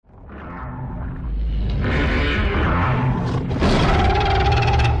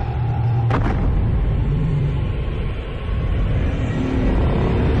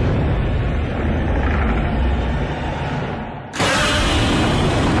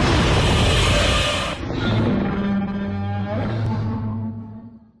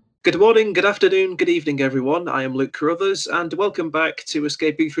Good morning, good afternoon, good evening, everyone. I am Luke Carruthers, and welcome back to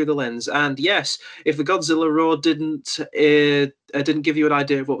Escaping Through the Lens. And yes, if the Godzilla roar didn't give you an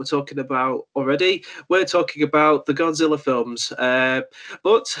idea of what we're talking about already, we're talking about the Godzilla films.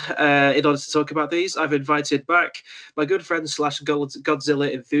 But in order to talk about these, I've invited back my good friend slash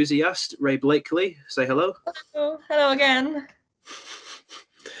Godzilla enthusiast, Ray Blakely. Say hello. Oh, hello again.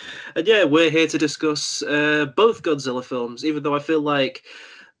 And yeah, we're here to discuss both Godzilla films, even though I feel like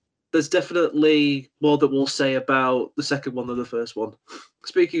there's definitely more that we'll say about the second one than the first one.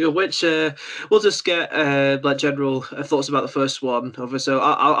 Speaking of which, we'll just get like general thoughts about the first one over. So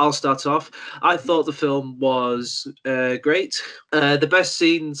I'll start off. I thought the film was great. The best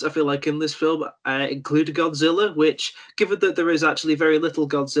scenes I feel like in this film include Godzilla, which, given that there is actually very little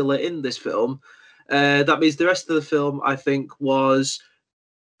Godzilla in this film, that means the rest of the film I think was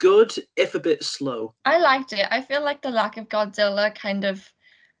good, if a bit slow. I liked it. I feel like the lack of Godzilla kind of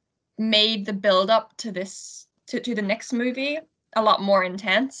made the build up to to the next movie a lot more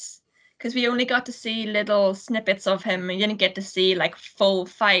intense because we only got to see little snippets of him. We didn't get to see like full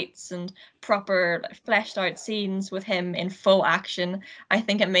fights and proper fleshed out scenes with him in full action. I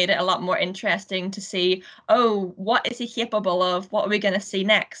think it made it a lot more interesting to see, oh, what is he capable of? What are we going to see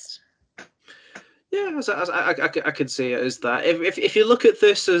next? Yeah, I can see it as that. If you look at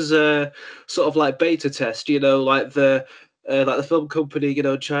this as a sort of like beta test, like the film company,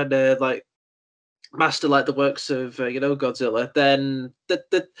 trying to like master like the works of Godzilla, then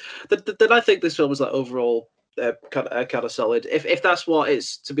I think this film is like overall kind of solid. If that's what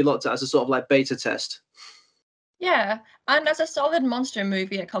it's to be looked at as a sort of like beta test. Yeah, and as a solid monster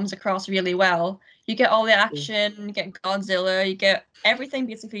movie, it comes across really well. You get all the Yeah. action, you get Godzilla, you get everything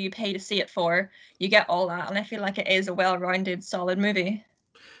basically you pay to see it for. You get all that, and I feel like it is a well-rounded, solid movie.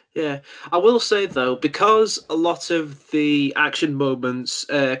 Yeah, I will say though, because a lot of the action moments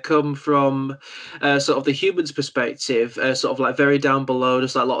come from sort of the human's perspective, sort of like very down below,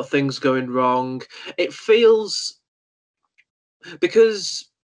 just like a lot of things going wrong. It feels because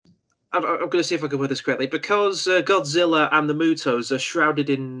I'm going to see if I can word this correctly. Because Godzilla and the Mutos are shrouded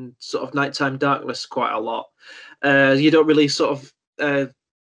in sort of nighttime darkness quite a lot. You don't really sort of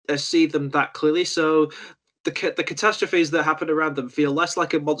see them that clearly, so the catastrophes that happen around them feel less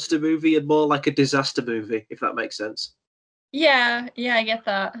like a monster movie and more like a disaster movie, if that makes sense. Yeah, yeah, I get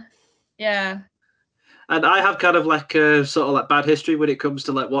that. Yeah. And I have kind of like a sort of like bad history when it comes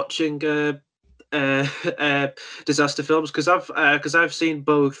to like watching uh, uh, disaster films because I've seen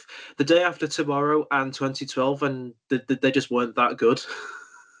both The Day After Tomorrow and 2012, and they just weren't that good.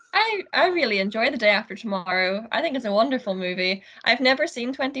 I really enjoy The Day After Tomorrow. I think it's a wonderful movie. I've never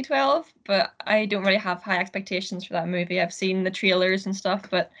seen 2012, but I don't really have high expectations for that movie. I've seen the trailers and stuff,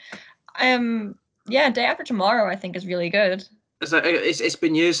 but yeah, Day After Tomorrow I think is really good. It's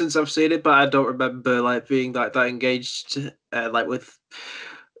been years since I've seen it, but I don't remember like being like that engaged like with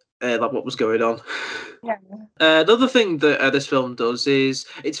like what was going on. Yeah. Another thing that this film does is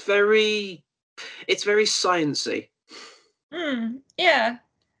it's very sciencey. Yeah.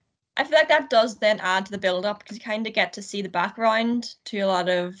 I feel like that does then add to the build up because you kind of get to see the background to a lot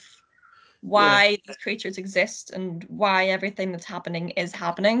of Yeah, why these creatures exist and why everything that's happening is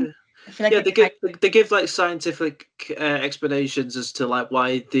happening. yeah, I feel like yeah. it kind They give like scientific explanations as to like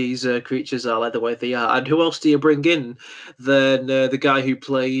why these creatures are like the way they are. And who else do you bring in than the guy who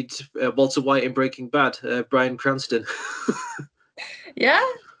played Walter White in Breaking Bad, Bryan Cranston? yeah,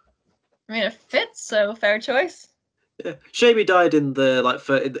 I mean it fits, so fair choice. Yeah. Shame he died in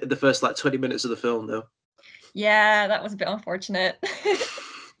the in the first like 20 minutes of the film though. Yeah, that was a bit unfortunate.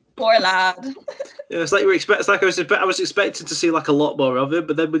 Poor lad. Yeah, it's like you expect. It's like I was expecting to see like a lot more of him,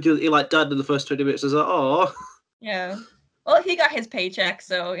 but then when he like died in the first 20 minutes, I was like, oh, Yeah. Well, he got his paycheck,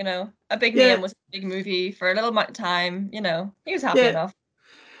 so a big yeah, name was a big movie for a little amount of time. He was happy yeah, enough.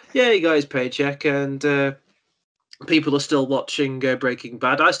 yeah. He got his paycheck, and people are still watching Breaking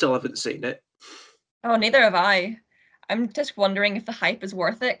Bad. I still haven't seen it. Oh, neither have I. I'm just wondering if the hype is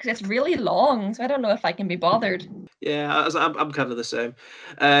worth it because it's really long, so I don't know if I can be bothered. Yeah, I'm kind of the same.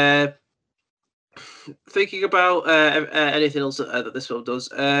 Uh, Thinking about anything else that this film does,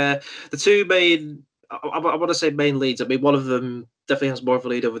 the two main, I want to say main leads. I mean, one of them definitely has more of a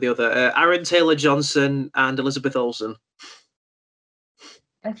lead over the other. Aaron Taylor Johnson and Elizabeth Olsen.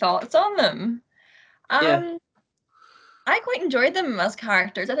 My thoughts on them. Yeah, Um, I quite enjoyed them as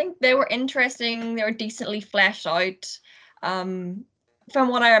characters. I think they were interesting. They were decently fleshed out. Um, from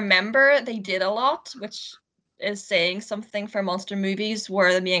what I remember, they did a lot, which is saying something for monster movies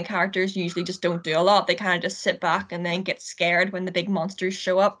where the main characters usually just don't do a lot. They kind of just sit back and then get scared when the big monsters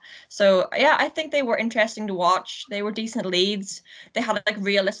show up. So yeah, I think they were interesting to watch. They were decent leads. They had like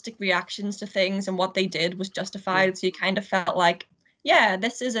realistic reactions to things, and what they did was justified. So you kind of felt like, yeah,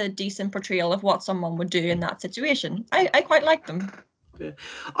 this is a decent portrayal of what someone would do in that situation. I quite like them. Yeah.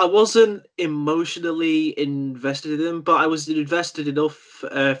 I wasn't emotionally invested in them, but I was invested enough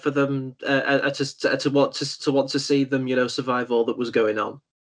for them to want to see them, survive all that was going on.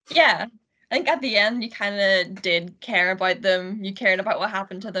 Yeah, I think at the end you kind of did care about them. You cared about what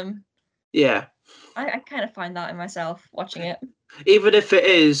happened to them. Yeah. I kind of find that in myself watching it. Even if it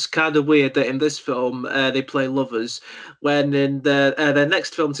is kind of weird that in this film they play lovers, when in their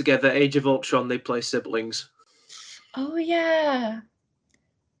next film together, Age of Ultron, they play siblings. Oh yeah,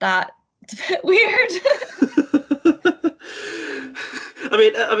 that's a bit weird.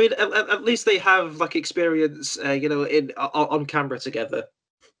 I mean, at least they have like experience, in on camera together.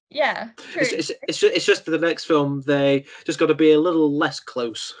 Yeah, true. It's just for the next film they just got to be a little less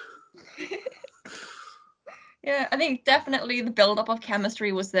close. Yeah, I think definitely the build-up of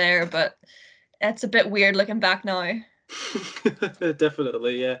chemistry was there, but it's a bit weird looking back now.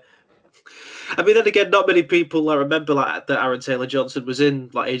 Definitely, yeah. I mean, then again, not many people remember like that Aaron Taylor Johnson was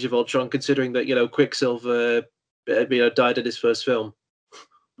in like Age of Ultron, considering that Quicksilver, died in his first film.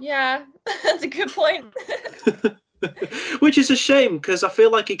 Yeah, that's a good point. Which is a shame because I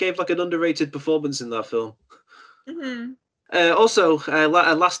feel like he gave like an underrated performance in that film. Hmm. Also,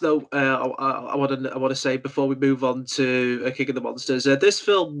 last note, I want to say before we move on to King of the Monsters, this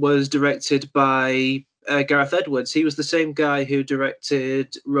film was directed by Gareth Edwards. He was the same guy who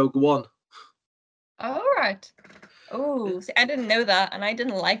directed Rogue One. All right. Oh, see, I didn't know that, and I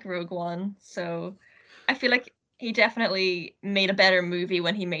didn't like Rogue One, so I feel like he definitely made a better movie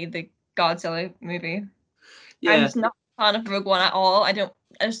when he made the Godzilla movie. I'm Yeah, just not a fan of Rogue One at all. I don't.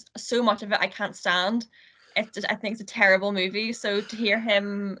 There's so much of it I can't stand. It's just, I think it's a terrible movie. So to hear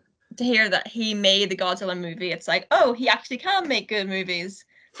that he made the Godzilla movie, it's like, oh, he actually can make good movies.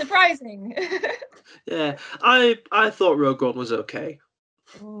 Surprising. yeah. I thought Rogue One was okay.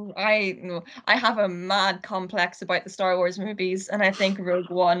 Ooh, I have a mad complex about the Star Wars movies, and I think Rogue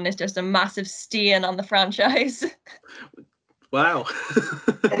One is just a massive stain on the franchise. Wow.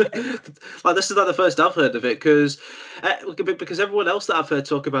 Like this is not the first I've heard of it because everyone else that I've heard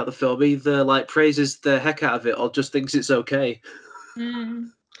talk about the film either like praises the heck out of it or just thinks it's okay.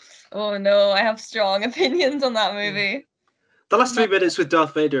 Mm. Oh no, I have strong opinions on that Yeah. movie. The last My 3 minutes with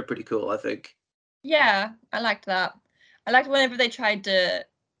Darth Vader are pretty cool, I think. Yeah, I liked that. I liked whenever they tried to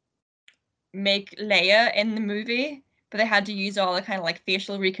make Leia in the movie, but they had to use all the kind of like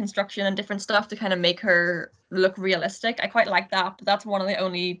facial reconstruction and different stuff to kind of make her look realistic. I quite like that, but that's one of the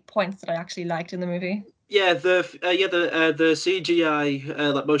only points that I actually liked in the movie. Yeah, the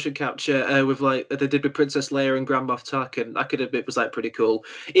CGI like motion capture with like they did with Princess Leia and Grand Moff Tarkin, I could admit was like pretty cool.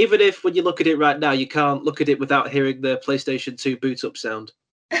 Even if when you look at it right now, you can't look at it without hearing the PlayStation 2 boot up sound.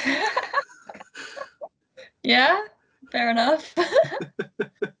 Yeah, fair enough.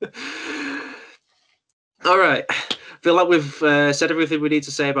 All right, feel like we've said everything we need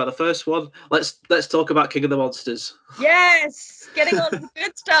to say about the first one. Let's talk about King of the Monsters. Yes, getting on to the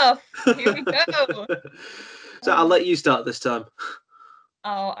good stuff. Here we go. So I'll let you start this time.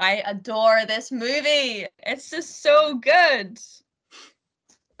 Oh, I adore this movie. It's just so good.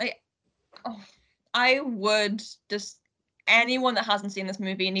 Like, oh, I would just anyone that hasn't seen this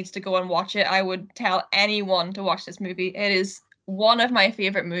movie needs to go and watch it. I would tell anyone to watch this movie. It is one of my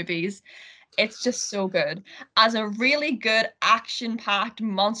favorite movies. It's just so good. As a really good action-packed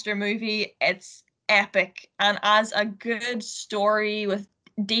monster movie, it's epic. And as a good story with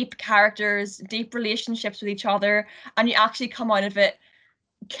deep characters, deep relationships with each other, and you actually come out of it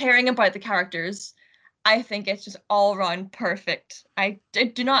caring about the characters, I think it's just all around perfect.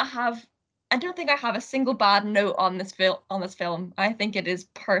 Do not have I don't think I have a single bad note on this film. I think it is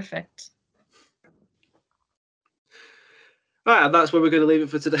perfect. All right, and that's where we're going to leave it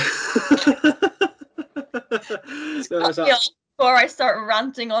for today. Just No, cut that's me off before I start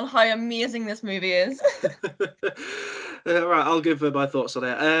ranting on how amazing this movie is. All right, I'll give my thoughts on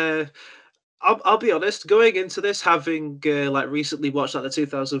it. I'll be honest. Going into this, having like recently watched like the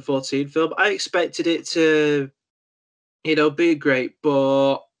 2014 film, I expected it to, be great,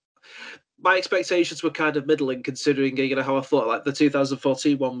 but my expectations were kind of middling, considering how I thought like the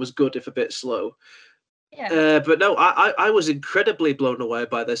 2014 one was good, if a bit slow. Yeah. But no, I was incredibly blown away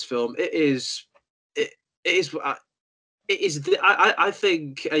by this film. It is it is I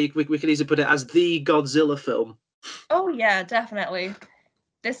think we can easily put it as the Godzilla film. Oh yeah, definitely.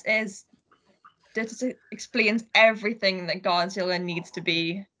 This is this explains everything that Godzilla needs to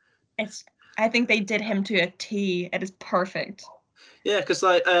be. I think they did him to a T. It is perfect. Yeah, because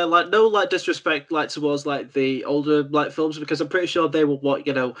like no like disrespect like towards like the older like films, because I'm pretty sure they were what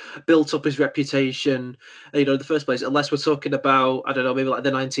built up his reputation, in the first place. Unless we're talking about, I don't know, maybe like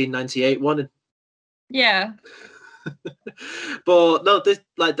the 1998 one. Yeah. But no, this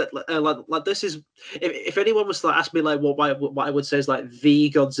like that like this is, if anyone was to like, ask me like what I would say is like the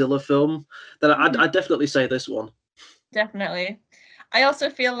Godzilla film, then I'd definitely say this one. Definitely. I also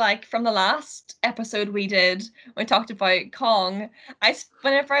feel like from the last episode we did, when we talked about Kong,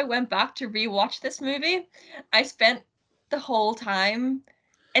 whenever I went back to rewatch this movie, I spent the whole time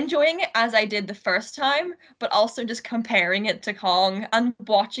enjoying it as I did the first time, but also just comparing it to Kong and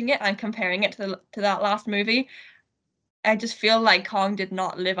watching it and comparing it to that last movie. I just feel like Kong did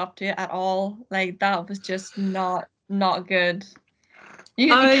not live up to it at all. Like that was just not good. You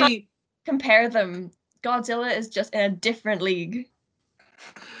can't I compare them. Godzilla is just in a different league.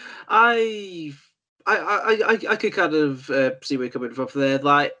 I I could kind of see where you're coming from there.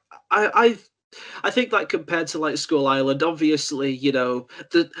 Like I I think like compared to like Skull Island, obviously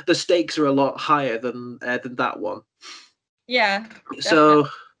the stakes are a lot higher than that one. Yeah, definitely. So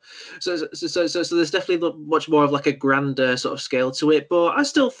so there's definitely much more of like a grander sort of scale to it. But I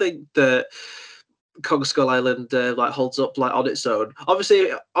still think that Kong Skull Island like holds up like on its own.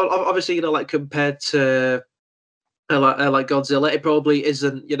 Obviously, like compared to like Godzilla, it probably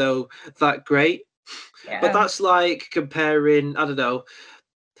isn't that great. But Yeah. that's like comparing, I don't know,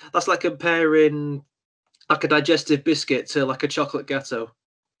 that's like comparing like a digestive biscuit to like a chocolate ghetto.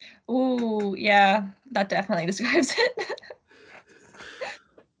 Ooh, yeah, that definitely describes it.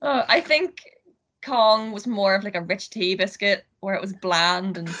 I think Kong was more of like a rich tea biscuit where it was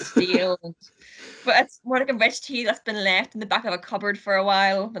bland and stale, but it's more like a rich tea that's been left in the back of a cupboard for a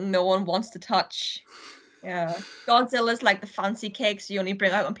while and no one wants to touch. Yeah. Godzilla's like the fancy cakes you only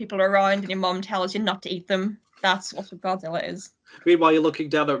bring out when people are around and your mom tells you not to eat them. That's what Godzilla is. Meanwhile, you're looking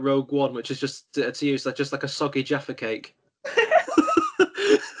down at Rogue One, which is just to use like just like a soggy Jaffa cake.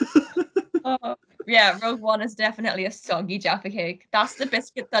 Oh, yeah, Rogue One is definitely a soggy Jaffa cake. That's the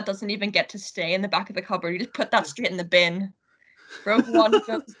biscuit that doesn't even get to stay in the back of the cupboard. You just put that straight in the bin. Rogue One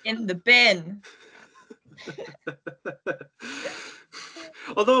goes in the bin.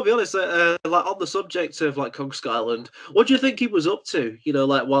 Although I'll be honest, like on the subject of like Kong Skull Island, what do you think he was up to?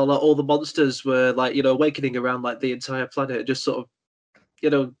 Like while like, all the monsters were like awakening around like the entire planet, just sort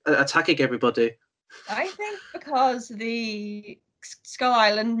of attacking everybody. I think because the Skull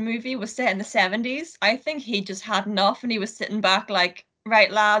Island movie was set in the 70s, I think he just had enough and he was sitting back like,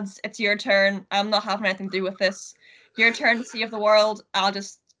 right, lads, it's your turn. I'm not having anything to do with this. Your turn to save the world. I'll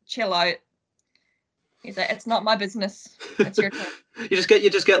just chill out. He's like, it's not my business. It's your turn. you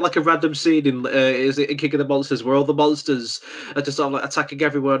just get like a random scene is it in King of the Monsters where all the monsters are just sort of like attacking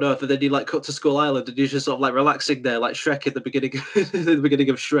everywhere on Earth, and then you like cut to Skull Island and you're just sort of like relaxing there, like Shrek in the beginning, in the beginning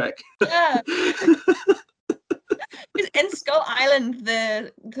of Shrek. Yeah. In Skull Island,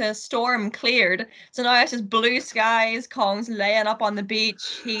 the storm cleared, so now it's just blue skies. Kong's laying up on the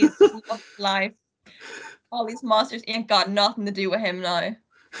beach. He's just loving life. All these monsters ain't got nothing to do with him now.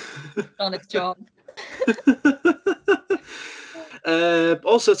 Done its job.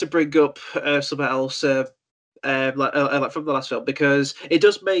 Also, to bring up something else, like from the last film, because it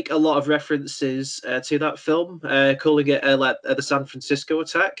does make a lot of references to that film, calling it like the San Francisco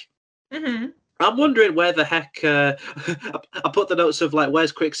attack. Hmm. I'm wondering where the heck I put the notes of like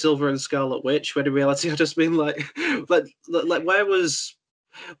where's Quicksilver and Scarlet Witch, when in reality I just mean like where was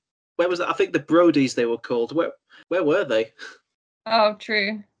that? I think the Brodies they were called. Where were they? Oh,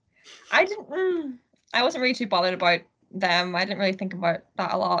 true. I didn't. I wasn't really too bothered about them. I didn't really think about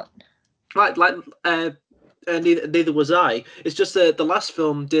that a lot. Like neither was I. It's just that the last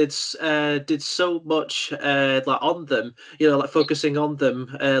film did so much like on them, like focusing on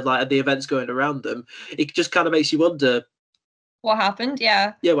them, like the events going around them. It just kind of makes you wonder, What happened?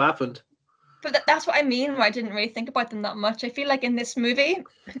 Yeah. yeah, what happened? But that's what I mean. Where I didn't really think about them that much. I feel like in this movie,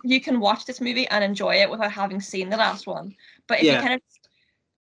 you can watch this movie and enjoy it without having seen the last one. But if you Yeah, kind of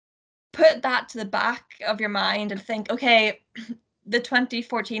put that to the back of your mind and think, okay, the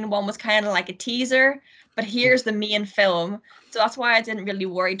 2014 one was kind of like a teaser, but here's the main film. So that's why I didn't really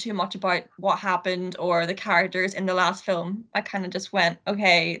worry too much about what happened or the characters in the last film. I kind of just went,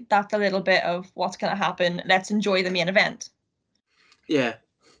 okay, that's a little bit of what's going to happen. Let's enjoy the main event. yeah,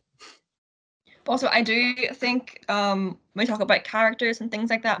 But also, I do think when we talk about characters and things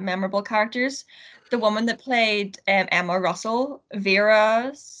like that, memorable characters, the woman that played Emma Russell,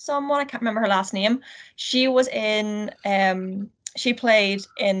 Vera, someone, I can't remember her last name, she was in she played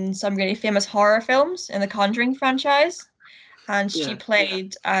in some really famous horror films in the Conjuring franchise. And she Yeah.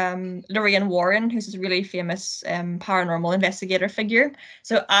 played Lorraine Warren, who's this really famous paranormal investigator figure.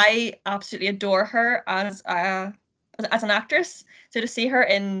 So I absolutely adore her as an actress. So to see her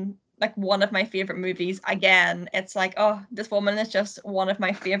in like one of my favorite movies again, it's like, oh, this woman is just one of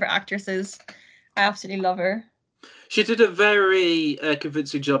my favorite actresses. I absolutely love her. She did a very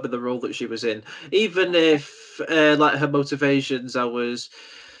convincing job in the role that she was in, even if like her motivations, I was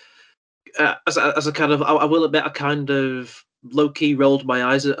as a kind of I will admit I kind of low key rolled my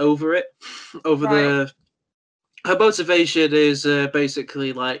eyes over it, over Right. the her motivation is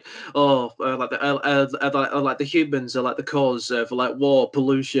basically like like the humans are like the cause of like war,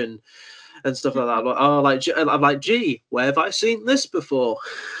 pollution, and stuff like that. I'm like, gee, where have I seen this before?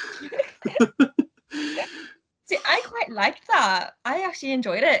 See, I quite liked that. I actually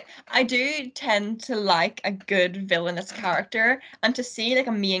enjoyed it. I do tend to like a good villainous character, and to see like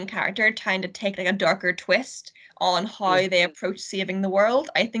a main character trying to take like a darker twist on Yeah. how they approach saving the world,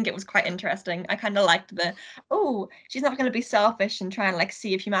 I think it was quite interesting. I kind of liked oh, she's not going to be selfish and try and like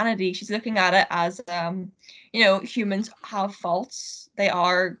save humanity. She's looking at it as, humans have faults. They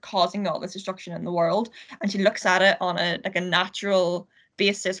are causing all this destruction in the world, and she looks at it on a like a natural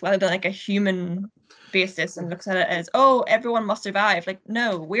basis rather than like a human basis and looks at it as, oh, everyone must survive. Like,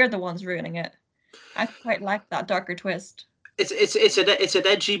 no, we're the ones ruining it. I quite like that darker twist. It's an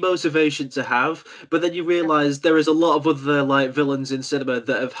edgy motivation to have, but then you realize there is a lot of other like villains in cinema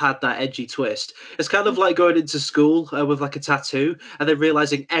that have had that edgy twist. It's kind of like going into school with like a tattoo, and then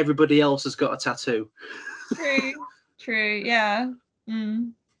realizing everybody else has got a tattoo. True, true, yeah.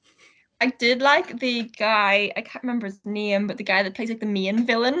 Mm. I did like the guy, I can't remember his name, but the guy that plays like the main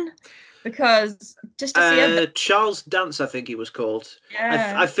villain, because just to see a Charles Dance, I think he was called. I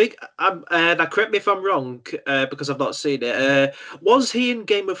yeah, think now correct me if I'm wrong, because I've not seen it. Was he in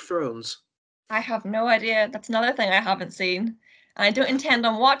Game of Thrones? I have no idea. That's another thing I haven't seen. And I don't intend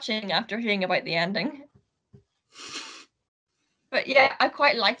on watching after hearing about the ending. But yeah, I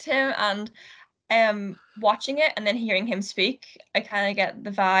quite liked him, and watching it and then hearing him speak, I kind of get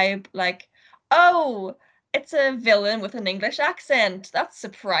the vibe like, oh, it's a villain with an English accent. That's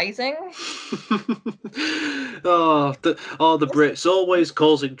surprising. The Brits always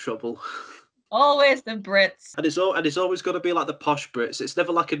causing trouble, Always the Brits. and it's always got to be like the posh Brits. It's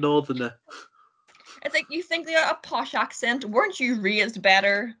never like a northerner. It's like you think they got a posh accent. Weren't you raised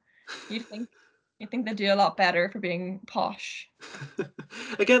better? You think you think they do a lot better for being posh.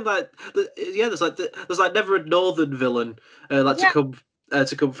 Again, yeah, there's like never a northern villain like Yeah,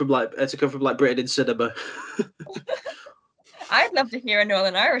 to come from like Britain in cinema. I'd love to hear a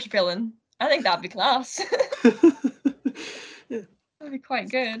Northern Irish villain. I think that'd be class. That'd be quite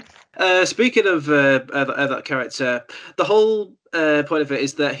good. Speaking of that character, the whole point of it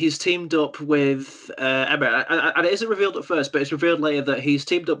is that he's teamed up with Emma, and it isn't revealed at first, but it's revealed later that he's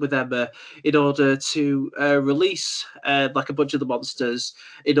teamed up with Emma in order to release like a bunch of the monsters,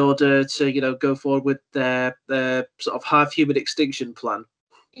 in order to go forward with their sort of half human extinction plan.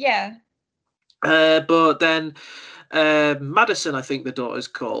 Yeah. But then Madison, I think the daughter's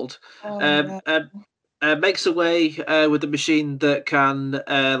called, Oh um, no. um, makes away with a machine that can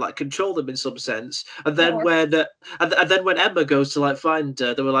like control them in some sense. And That then works. and then when Emma goes to like find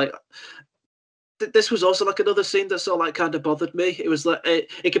her, they were like, this was also like another scene that sort of like kind of bothered me. It was like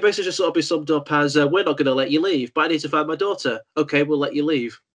it could basically just sort of be summed up as we're not going to let you leave, but I need to find my daughter. Okay, we'll let you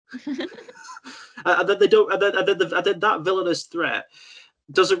leave. And then they don't, and then that villainous threat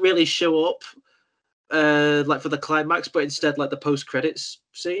doesn't really show up like for the climax, but instead like the post credits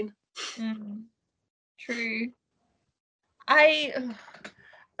scene. Mm, true. I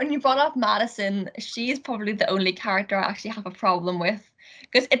when you brought up Madison, she's probably the only character I actually have a problem with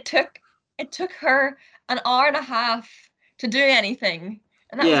because it took her an hour and a half to do anything,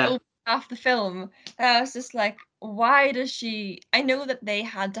 and that was Yeah, over half the film. And I was just like, why does she? I know that they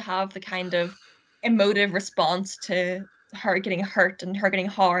had to have the kind of emotive response to her getting hurt and her getting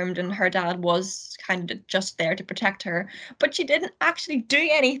harmed, and her dad was kind of just there to protect her, but she didn't actually do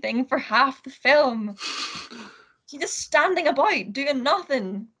anything for half the film. She's just standing about doing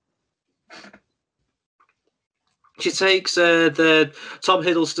nothing. she takes the Tom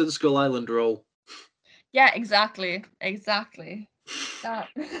Hiddleston Skull Island role. Yeah, exactly. Exactly. That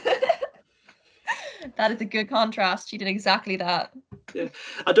that is a good contrast. She did exactly that. Yeah,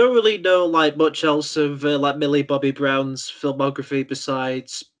 I don't really know like much else of like Millie Bobby Brown's filmography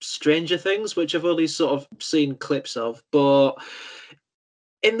besides Stranger Things, which I've only sort of seen clips of. But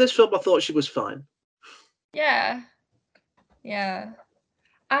in this film, I thought she was fine. Yeah. Yeah.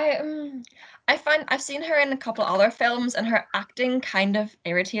 I find I've seen her in a couple other films, and her acting kind of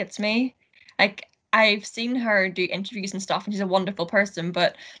irritates me. Like I've seen her do interviews and stuff, and she's a wonderful person,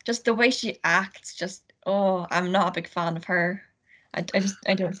 but just the way she acts, just I'm not a big fan of her. I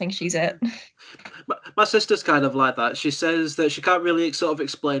don't think she's it. My sister's kind of like that. She says that she can't really sort of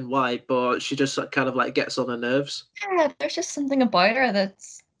explain why, but she just kind of like gets on her nerves. Yeah, there's just something about her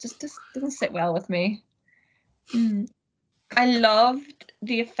that's just doesn't sit well with me. Hmm. I loved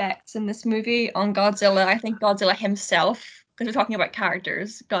the effects in this movie on Godzilla. I think Godzilla himself, because we're talking about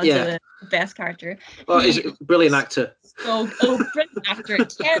characters, Yeah. Godzilla, the best character. Well, he's He a brilliant is actor. brilliant actor,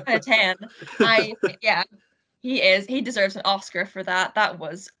 10 out of 10. Yeah, he is. He deserves an Oscar for that. That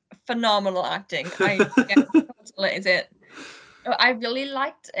was phenomenal acting. Yeah, Godzilla is it. I really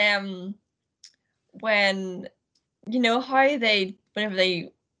liked when how they whenever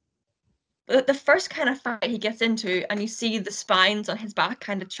they the first kind of fight he gets into and you see the spines on his back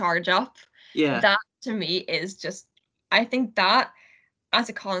kind of charge up. Yeah. That to me is just, I think that as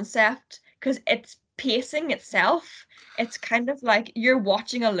a concept, because it's pacing itself, it's kind of like you're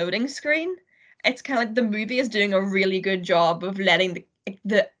watching a loading screen. It's kind of like the movie is doing a really good job of letting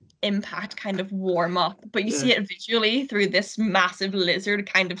the impact kind of warm up, but you Yeah. see it visually through this massive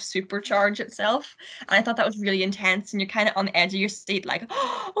lizard kind of supercharge itself. And I thought that was really intense, and you're kind of on the edge of your seat, like,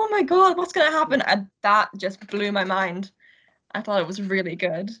 oh my God, what's gonna happen? And that just blew my mind. I thought it was really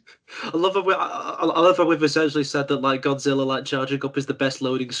good. I love how I love how we've essentially said that like Godzilla like charging up is the best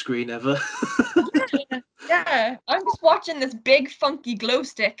loading screen ever. Yeah, yeah. I'm just watching this big funky glow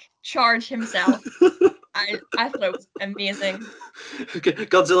stick charge himself. I thought it was amazing.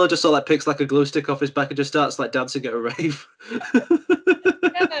 Godzilla just sort of like picks like a glow stick off his back and just starts like dancing at a rave.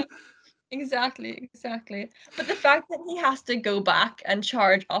 Yeah, exactly, exactly. But the fact that he has to go back and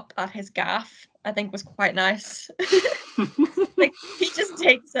charge up at his gaff, I think was quite nice. Like he just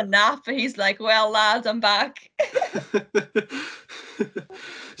takes a nap and he's like, "Well, lads, I'm back."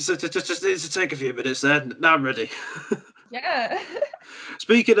 So just needs to take a few minutes then. Now I'm ready. Yeah.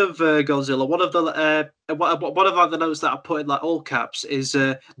 Speaking of Godzilla, one of like, the notes that I put in like all caps is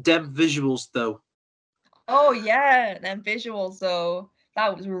dem visuals though. Oh yeah, and visuals though.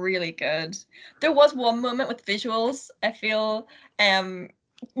 That was really good. There was one moment with visuals, I feel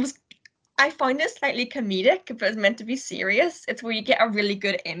was I find it slightly comedic, but it's meant to be serious. It's where you get a really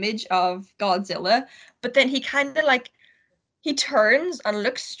good image of Godzilla, but then he kind of like he turns and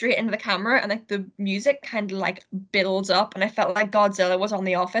looks straight into the camera, and like the music kind of like builds up, and I felt like Godzilla was on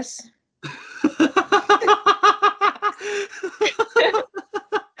The Office.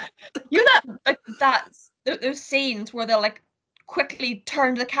 You know that like those scenes where they'll like quickly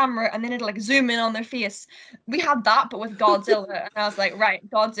turn to the camera and then it'll like zoom in on their face. We had that, but with Godzilla, and I was like, right,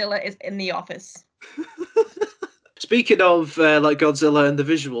 Godzilla is in The Office. Speaking of like Godzilla and the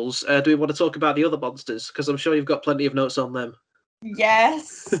visuals, do we want to talk about the other monsters? Because I'm sure you've got plenty of notes on them.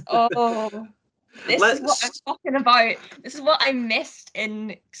 Yes. Oh, this is what I'm Let's. talking about. This is what I missed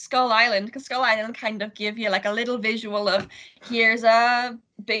in Skull Island, because Skull Island kind of give you like a little visual of here's a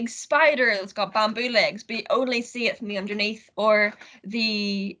big spider that's got bamboo legs, but you only see it from the underneath, or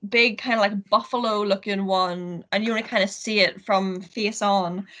the big kind of like buffalo looking one, and you only kind of see it from face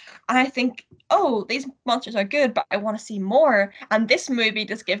on. And I think, oh, these monsters are good, but I want to see more. And this movie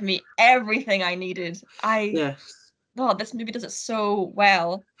just gave me everything I needed. Yeah, Oh, this movie does it so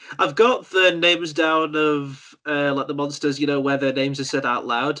well. I've got the names down of like the monsters. You know where their names are said out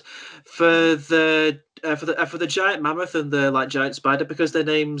loud for the giant mammoth and the like giant spider because their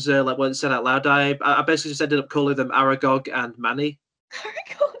names like weren't said out loud. I basically just ended up calling them Aragog and Manny.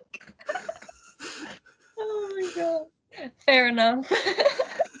 Oh my god. Fair enough.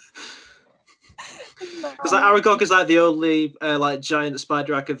 Because like Aragog is like the only like giant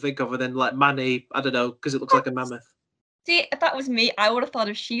spider I can think of, and then like Manny, I don't know, because it looks like a mammoth. See, if that was me, I would have thought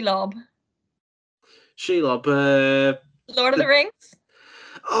of Shelob. Shelob, Lord of the Rings.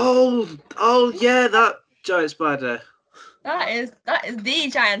 oh yeah, that giant spider. That is the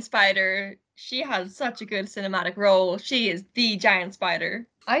giant spider. She has such a good cinematic role. She is the giant spider.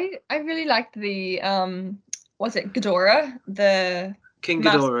 I really liked the was it Ghidorah? The King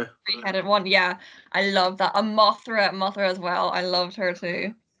massive Ghidorah. three-headed one. Yeah, I love that. A Mothra as well. I loved her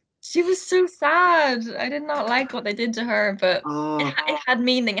too. She was so sad. I did not like what they did to her, but Oh, it had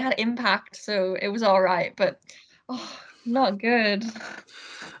meaning, it had impact, so it was all right. But not good.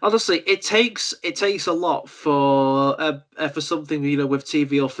 honestly, it takes a lot for something with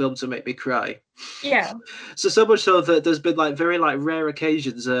TV or film to make me cry. Yeah. So much so that there's been like very like rare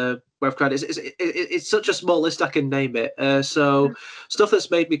occasions where I've cried. It's such a small list I can name it. So stuff that's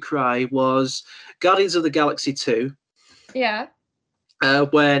made me cry was Guardians of the Galaxy 2. Yeah.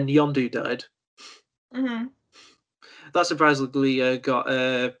 when Yondu died. Mm-hmm. That surprisingly got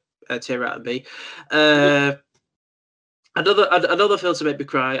a tear out of me. Another film to make me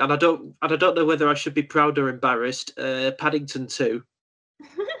cry, and I don't know whether I should be proud or embarrassed. Paddington 2.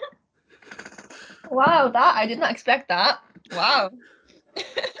 Wow, that I did not expect that. Wow.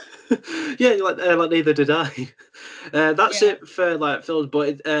 Yeah, like neither did I. That's Yeah. it for like films,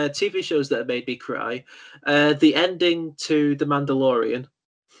 but TV shows that have made me cry. The ending to The Mandalorian.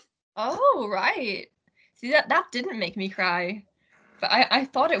 Oh, right. See, that didn't make me cry, but I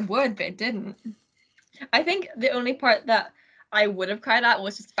thought it would, but it didn't. I think the only part that I would have cried at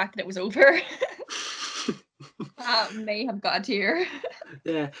was just the fact that it was over. That may have got a tear.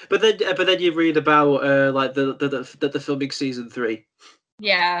 Yeah, but then you read about like the filming season 3.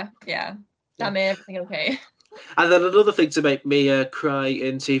 Yeah, Yeah. that made everything okay. And then another thing to make me cry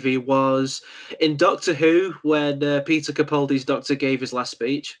in TV was in Doctor Who when Peter Capaldi's Doctor gave his last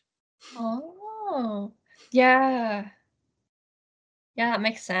speech. Oh, yeah. Yeah, that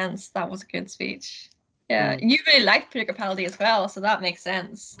makes sense. That was a good speech. Yeah, Mm. you really liked Peter Capaldi as well, so that makes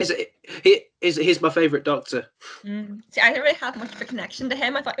sense. He's my favourite Doctor. See, I didn't really have much of a connection to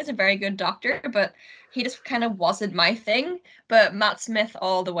him. I thought he was a very good doctor, but he just kind of wasn't my thing. But Matt Smith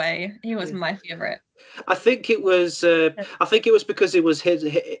all the way. He was Yeah. my favorite. I think it was. Because it was his.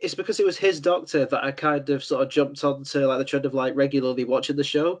 It's because it was his Doctor that I kind of sort of jumped onto like the trend of like regularly watching the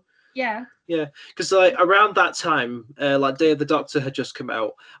show. Yeah. Yeah, because like around that time, like Day of the Doctor had just come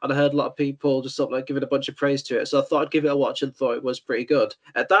out, and I heard a lot of people just sort of like giving a bunch of praise to it. So I thought I'd give it a watch and thought it was pretty good.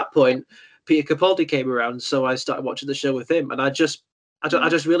 At that point, Peter Capaldi came around, so I started watching the show with him, and I just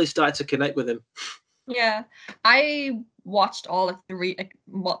really started to connect with him. Yeah, I watched all of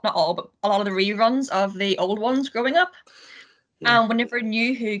well, not all, but a lot of the reruns of the old ones growing up. Yeah. Whenever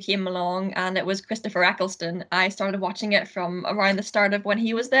New Who came along and it was Christopher Eccleston, I started watching it from around the start of when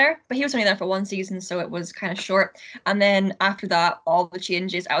he was there. But he was only there for one season, so it was kind of short. And then after that, all the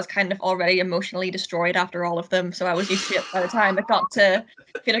changes, I was kind of already emotionally destroyed after all of them. So I was used to it by the time it got to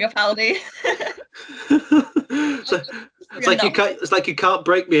Peter Capaldi. So it's like you can't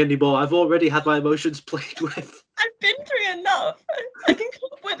break me anymore. I've already had my emotions played with. I've been through enough. I can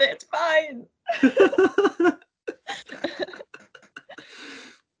cope with it. It's fine.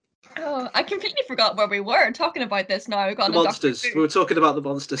 Oh, I completely forgot where we were talking about this now. We've gone The to Doctor monsters. Who. We were talking about the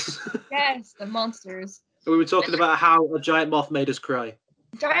monsters. Yes, the monsters. We were talking about how a giant moth made us cry.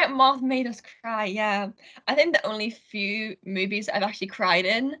 Giant Moth made us cry, yeah. I think the only few movies I've actually cried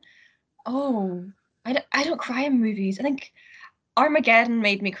in. Oh, I don't cry in movies. I think Armageddon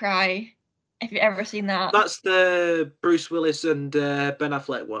made me cry. If you've ever seen that. That's the Bruce Willis and Ben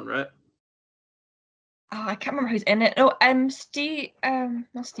Affleck one, right? Oh, I can't remember who's in it. No, Steve,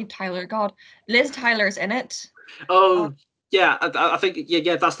 not Steve Tyler. God, Liz Tyler's in it. Oh, yeah. I think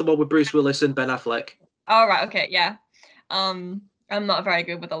yeah, that's the one with Bruce Willis and Ben Affleck. Oh, right, okay, yeah. I'm not very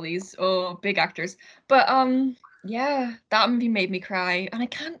good with all these big actors, but yeah, that movie made me cry, and I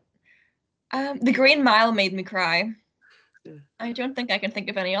can't. The Green Mile made me cry. Yeah. I don't think I can think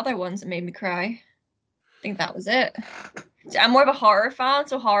of any other ones that made me cry. I think that was it. See, I'm more of a horror fan,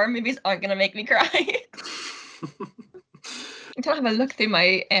 so horror movies aren't gonna make me cry. I'm trying to have a look through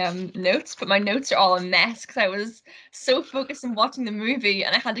my notes, but my notes are all a mess because I was so focused on watching the movie,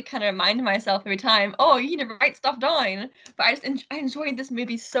 and I had to kind of remind myself every time, oh, you need to write stuff down. But I enjoyed this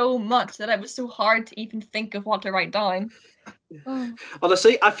movie so much that it was so hard to even think of what to write down. Oh.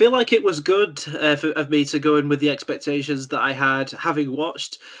 Honestly, I feel like it was good of me to go in with the expectations that I had, having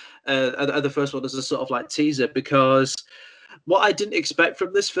watched the first one as a sort of like teaser, because what I didn't expect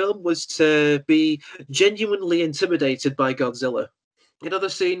from this film was to be genuinely intimidated by Godzilla. You know the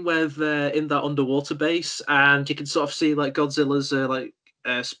scene where they're in that underwater base, and you can sort of see like Godzilla's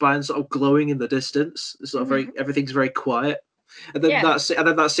spine sort of glowing in the distance. It's sort of everything's very quiet. And then Yeah.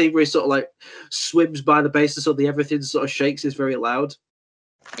 that scene where he sort of like swims by the base and suddenly everything sort of shakes is very loud.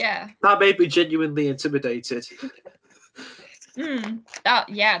 Yeah. That made me genuinely intimidated. That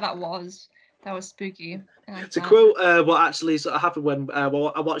was spooky. To quote what actually sort of happened when I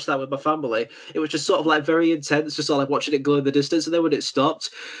watched that with my family, it was just sort of like very intense, just sort of like watching it glow in the distance. And then when it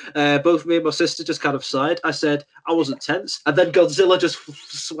stopped, both me and my sister just kind of sighed. I said I wasn't tense, and then Godzilla just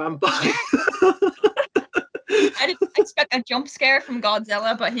swam by. I didn't expect a jump scare from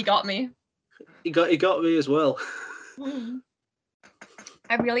Godzilla, but he got me. He got me as well.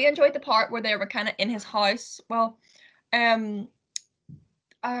 I really enjoyed the part where they were kind of in his house. Well, was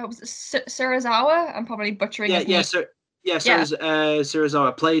it Surazawa? I'm probably butchering his name.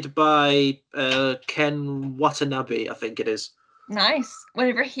 Surazawa, played by Ken Watanabe, I think it is. nice.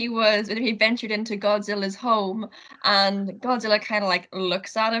 Whenever he ventured into Godzilla's home, and Godzilla kind of like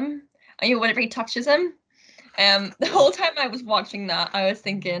looks at him, and whenever he touches him, the whole time I was watching that, I was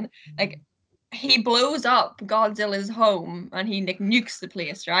thinking like, he blows up Godzilla's home and he like nukes the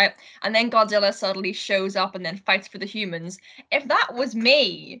place, right? And then Godzilla suddenly shows up and then fights for the humans. If that was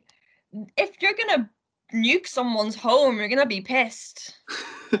me, if you're gonna nuke someone's home, you're gonna be pissed.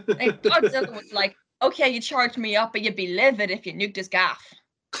 Like, Godzilla was like, okay, you charged me up, but you'd be livid if you nuked his gaff.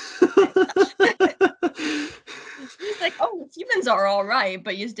 He's like, oh, humans are all right,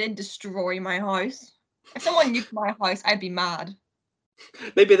 but you did destroy my house. If someone nuked my house, I'd be mad.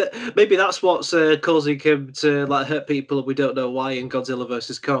 Maybe that's what's causing him to like hurt people, and we don't know why in Godzilla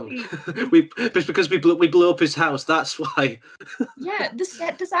versus Kong. It's because we blew up his house. That's why. Yeah, the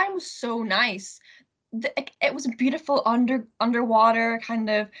set design was so nice. It was a beautiful underwater kind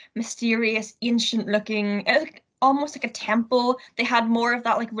of mysterious, ancient looking, almost like a temple. They had more of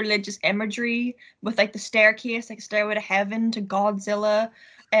that like religious imagery with like the staircase, like Stairway to Heaven to Godzilla.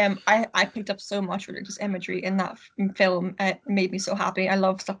 I picked up so much religious imagery in that film. It made me so happy. I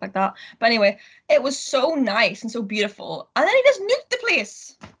love stuff like that. But anyway, it was so nice and so beautiful. And then he just nuked the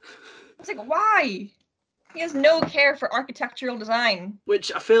place. I was like, why? He has no care for architectural design.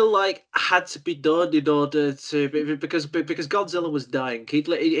 Which I feel like had to be done in order to because Godzilla was dying. He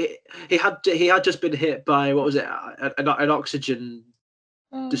had just been hit by, what was it, an oxygen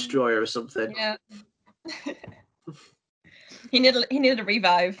destroyer or something. Yeah. He needed a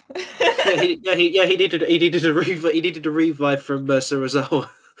revive. He needed a revive from Sarazawa.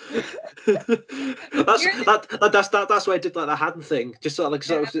 That's why I did like the hand thing, just sort of like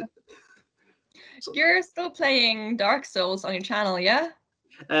You're still playing Dark Souls on your channel, yeah?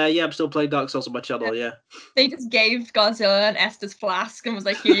 Yeah, I'm still playing Dark Souls on my channel, yeah. They just gave Godzilla an Estus flask and was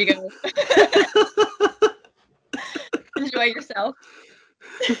like, here you go. Enjoy yourself.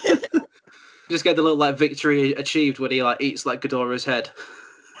 Just get the little like victory achieved when he like eats like Ghidorah's head.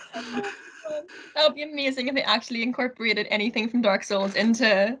 That would be amazing if they actually incorporated anything from Dark Souls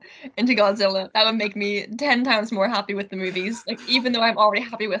into Godzilla. That would make me 10 times more happy with the movies. Like, even though I'm already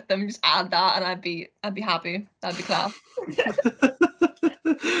happy with them, just add that and I'd be happy. That'd be class.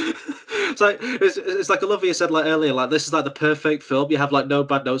 It's like I love what you said like earlier, like this is like the perfect film. You have like no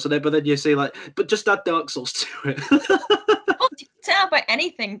bad notes on it, but then you see like, but just add Dark Souls to it. Well, say that about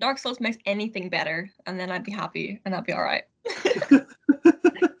anything. Dark Souls makes anything better, and then I'd be happy and I'd be all right.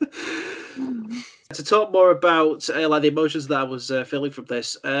 To talk more about like the emotions that I was feeling from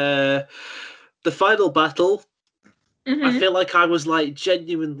this, the final battle, I feel like I was like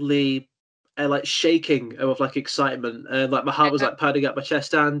genuinely like shaking with like excitement, and like my heart was like pounding at my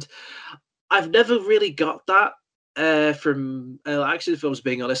chest, and I've never really got that from action films.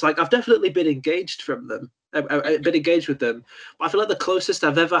 Being honest, like I've definitely been engaged from them, I've been engaged with them. But I feel like the closest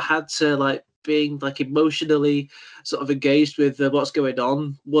I've ever had to like being like emotionally sort of engaged with what's going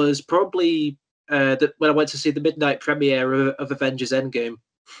on was probably when I went to see the midnight premiere of Avengers Endgame.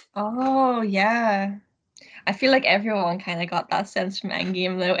 Oh yeah, I feel like everyone kind of got that sense from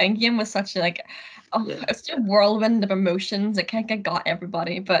Endgame though. Endgame was such a like, it's a whirlwind of emotions. It kind of got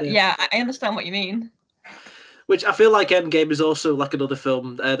everybody. But yeah, I understand what you mean. Which I feel like Endgame is also like another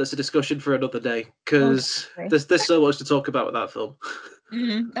film that's a discussion for another day, because there's so much to talk about with that film.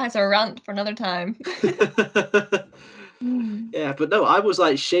 That's a rant for another time. Yeah, but no, I was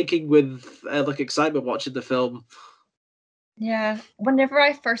like shaking with like excitement watching the film. Yeah, whenever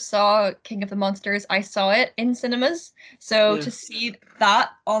I first saw King of the Monsters, I saw it in cinemas. So to see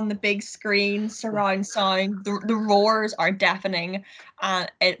that on the big screen, surround sound, the roars are deafening,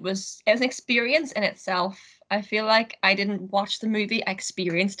 and it was an experience in itself. I feel like I didn't watch the movie, I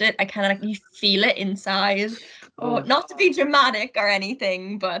experienced it. I kind of like, you feel it inside. Oh, not to be dramatic or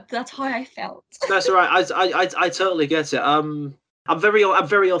anything, but that's how I felt. That's all right. I totally get it. I'm very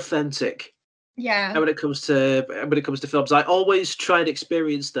authentic. Yeah. When it comes to films, I always try and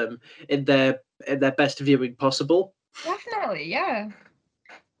experience them in their best viewing possible. Definitely, yeah.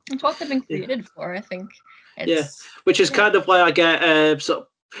 It's what they've been created for, I think. Which is kind of why I get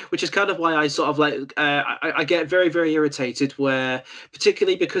which is kind of why I sort of like I get very, very irritated where,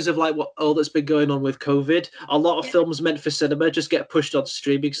 particularly because of like what all that's been going on with COVID, a lot of films meant for cinema just get pushed onto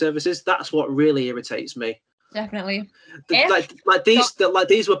streaming services. That's what really irritates me. Definitely.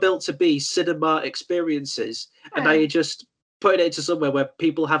 These were built to be cinema experiences, and now you're just putting it into somewhere where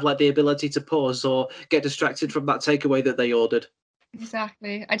people have like the ability to pause or get distracted from that takeaway that they ordered.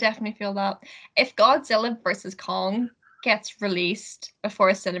 Exactly. I definitely feel that. If Godzilla versus Kong gets released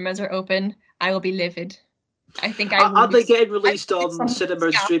before cinemas are open, I will be livid. I think I will. Are they getting released on cinema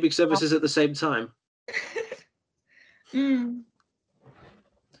and streaming services at the same time?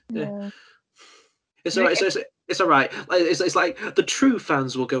 Yeah. No. It's You all know, right. It's all right. Like, it's like the true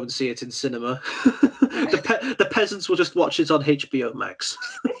fans will go and see it in cinema. The peasants will just watch it on HBO Max.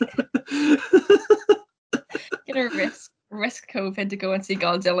 gonna risk COVID to go and see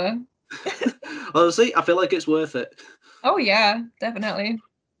Godzilla. Honestly, I feel like it's worth it. Oh yeah, definitely.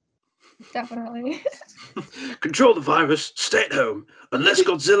 Definitely. Control the virus. Stay at home. Unless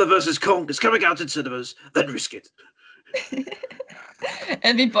Godzilla versus Kong is coming out in cinemas, then risk it.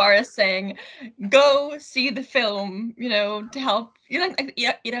 And be Boris saying, "Go see the film," to help. You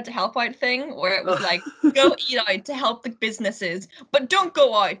know, to help out thing where it was like, "Go eat out to help the businesses, but don't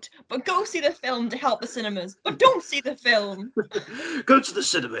go out. But go see the film to help the cinemas, but don't see the film." Go to the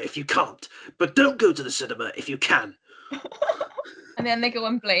cinema if you can't, but don't go to the cinema if you can. And then they go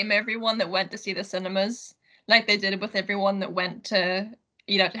and blame everyone that went to see the cinemas, like they did with everyone that went to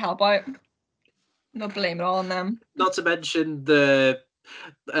eat out to help out. They'll blame it all on them. Not to mention the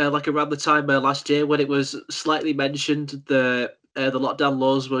like around the time last year when it was slightly mentioned the lockdown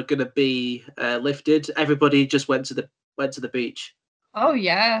laws were going to be lifted. Everybody just went to the beach. Oh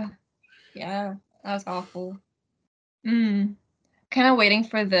yeah, yeah, that was awful. Mm. Kind of waiting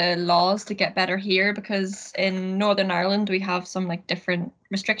for the laws to get better here because in Northern Ireland we have some like different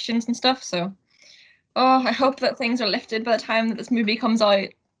restrictions and stuff. So, oh, I hope that things are lifted by the time that this movie comes out.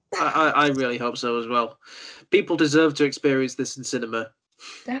 I really hope so as well. People deserve to experience this in cinema.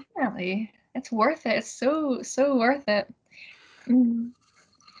 Definitely, it's worth it. It's so worth it. Mm.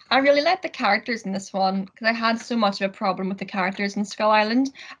 I really liked the characters in this one because I had so much of a problem with the characters in Skull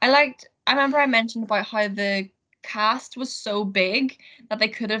Island. I remember I mentioned about how the cast was so big that they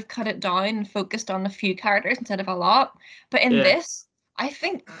could have cut it down and focused on a few characters instead of a lot. But in Yeah, this, I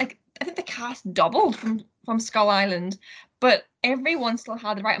think the cast doubled from Skull Island, but everyone still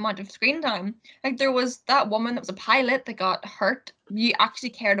had the right amount of screen time. Like there was that woman that was a pilot that got hurt. You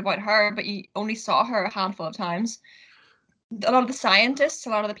actually cared about her, but you only saw her a handful of times. A lot of the scientists, a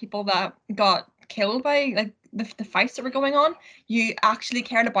lot of the people that got killed by like the fights that were going on, you actually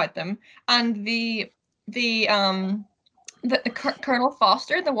cared about them. And the um the Colonel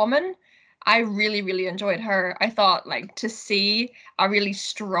Foster, the woman, I really really enjoyed her. I thought like to see a really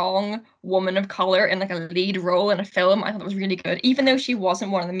strong woman of color in like a lead role in a film, I thought it was really good. Even though she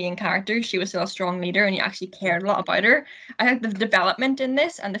wasn't one of the main characters, she was still a strong leader, and you actually cared a lot about her. I think the development in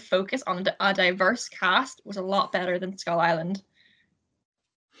this and the focus on a diverse cast was a lot better than Skull Island.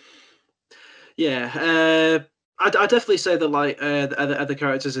 yeah. I definitely say that like the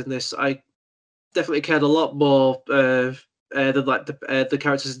characters in this, I definitely cared a lot more than like the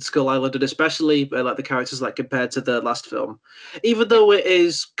characters in Skull Island, and especially like the characters like compared to the last film. Even Yeah. though it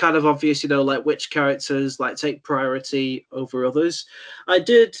is kind of obvious, like which characters like take priority over others, I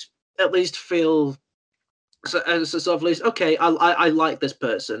did at least feel so sort of least okay. I like this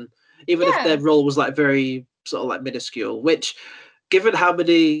person, even if their Yeah. role was like very sort of like minuscule. Which, given how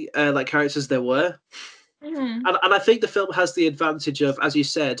many like characters there were, Hmm. and I think the film has the advantage of, as you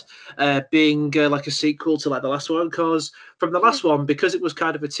said, being like a sequel to like the last one. Because from the Hmm. last one, because it was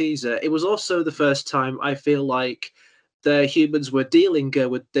kind of a teaser, it was also the first time I feel like the humans were dealing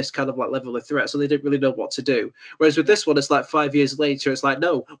with this kind of like level of threat, so they didn't really know what to do. Whereas with Yeah. this one, it's like 5 years later, it's like,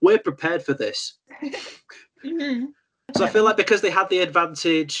 no, we're prepared for this. Hmm. So I feel Definitely. like because they had the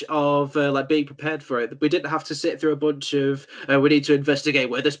advantage of like being prepared for it, we didn't have to sit through a bunch of we need to investigate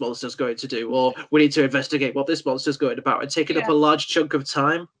what this monster's going to do, or we need to investigate what this monster's going about, and taking up Yeah. a large chunk of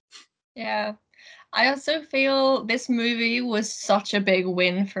time. Yeah. I also feel this movie was such a big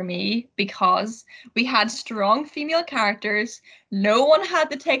win for me because we had strong female characters. No one had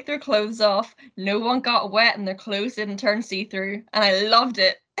to take their clothes off. No one got wet and their clothes didn't turn see-through. And I loved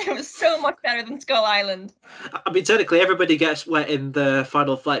it. It was so much better than Skull Island. I mean, technically, everybody gets wet in the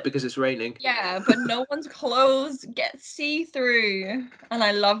final fight because it's raining. Yeah, but no one's clothes get see-through. And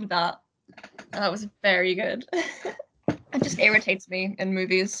I loved that. And that was very good. It just irritates me in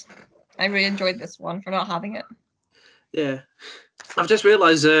movies. I really enjoyed this one for not having it. Yeah. I've just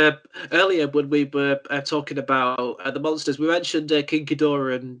realised earlier when we were talking about the monsters, we mentioned King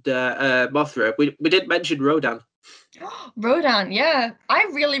Ghidorah and Mothra. We didn't mention Rodan. Rodan, yeah. I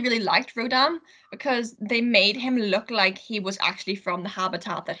really, really liked Rodan because they made him look like he was actually from the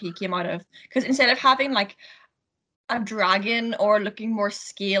habitat that he came out of. Because instead of having like a dragon or looking more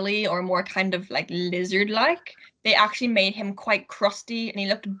scaly or more kind of like lizard-like, they actually made him quite crusty and he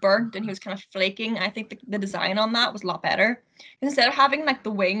looked burnt and he was kind of flaking. I think the design on that was a lot better. Instead of having like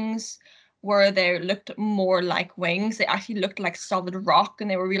the wings where they looked more like wings, they actually looked like solid rock and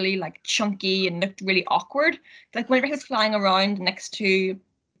they were really like chunky and looked really awkward. Like whenever he was flying around next to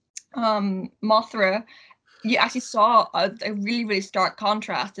Mothra, you actually saw a really, really stark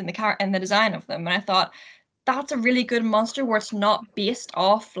contrast in the design of them. And I thought that's a really good monster where it's not based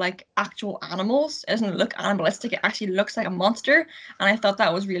off like actual animals. It doesn't look animalistic. It actually looks like a monster. And I thought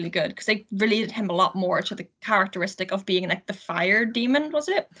that was really good because they related him a lot more to the characteristic of being like the fire demon, was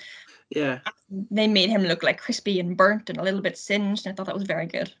it? Yeah. They made him look like crispy and burnt and a little bit singed. And I thought that was very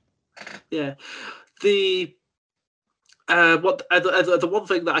good. Yeah. The the one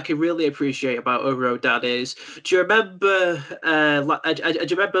thing that I can really appreciate about Rodan is, do you remember? Do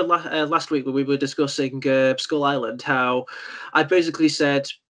you remember last week when we were discussing Skull Island? How I basically said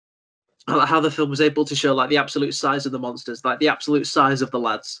how the film was able to show like the absolute size of the monsters, like the absolute size of the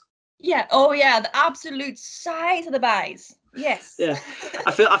lads. Yeah. Oh yeah, the absolute size of the guys. Yes. Yeah,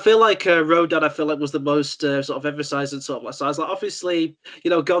 I feel like Rodan. I feel like was the most sort of emphasized and sort of like size. Like obviously,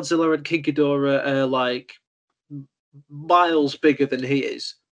 Godzilla and King Ghidorah are like miles bigger than he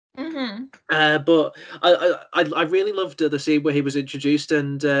is. Mm-hmm. But I really loved the scene where he was introduced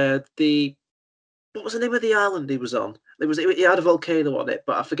and the what was the name of the island he was on? He had a volcano on it,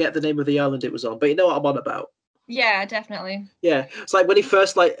 but I forget the name of the island it was on. But you know what I'm on about. Yeah, definitely. Yeah, it's like when he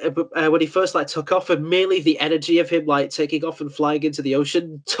first like took off, and merely the energy of him like taking off and flying into the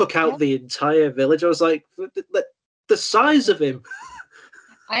ocean took out Yeah. the entire village. I was like, the size of him.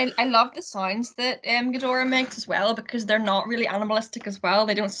 I love the sounds that Ghidorah makes as well because they're not really animalistic as well.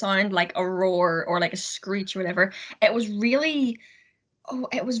 They don't sound like a roar or like a screech or whatever. It was really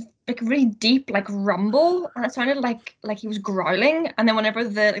it was like really deep, like rumble, and it sounded like he was growling. And then whenever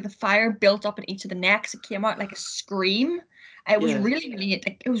the fire built up in each of the necks, it came out like a scream. It was Yeah, really, really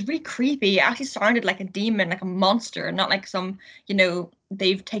like, it was really creepy. It actually sounded like a demon, like a monster, not like some,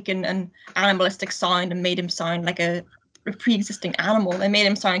 they've taken an animalistic sound and made him sound like a pre-existing animal. They made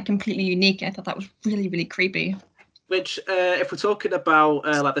him sound completely unique, and I thought that was really, really creepy. which if we're talking about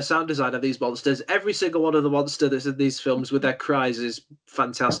like the sound design of these monsters, every single one of the monster that's in these films with their cries is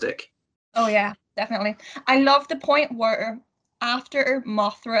fantastic. Oh yeah, definitely. I love the point where after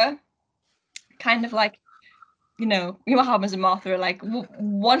Mothra kind of like what happens in Mothra, like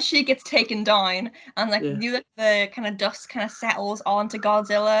once she gets taken down and like Yeah. the kind of dust kind of settles onto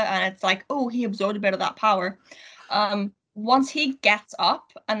Godzilla and it's like, oh, he absorbed a bit of that power. Once he gets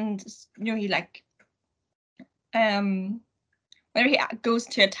up and he like whenever he goes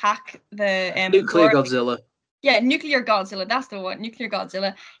to attack the Nuclear Gore, Godzilla. yeah, nuclear Godzilla, that's the one, nuclear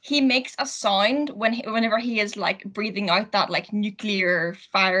Godzilla. He makes a sound whenever he is like breathing out that like nuclear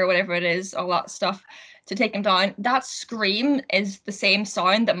fire or whatever it is, all that stuff to take him down. That scream is the same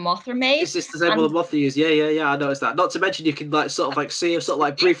sound that Mothra made. Is this the same one And the Mothra used? Yeah. I noticed that. Not to mention, you can like sort of like see a sort of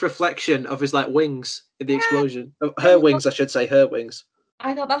like brief reflection of his like wings in the yeah, explosion. Her wings, I should say, her wings.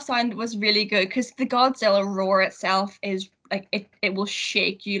 I thought that sound was really good because the Godzilla roar itself is like it will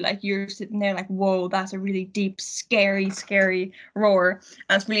shake you, like you're sitting there like, whoa, that's a really deep, scary roar.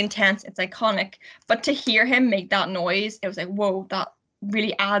 And it's really intense, it's iconic. But to hear him make that noise, it was like, whoa, that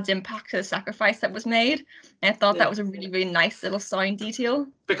really adds impact to the sacrifice that was made. And I thought that Yeah. was a really, really nice little sound detail.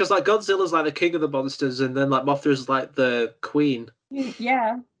 Because like Godzilla's like the king of the monsters, and then like Mothra's like the queen.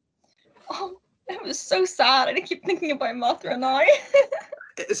 Yeah. Oh, it was so sad. I keep thinking about Mothra now.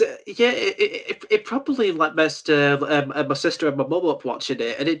 It probably like messed my sister and my mum up watching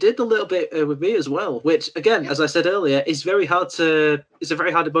it, and it did a little bit with me as well. Which, again, as I said earlier, is very hard to. It's a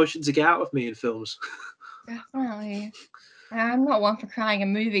very hard emotion to get out of me in films. Definitely. I'm not one for crying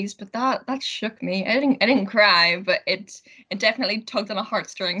in movies, but that shook me. I didn't cry, but it definitely tugged on a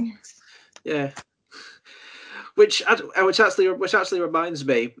heartstring. Yeah, which actually reminds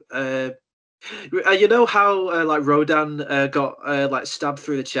me. You know how like Rodan got like stabbed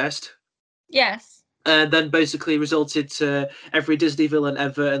through the chest, Yes. and then basically resulted to every Disney villain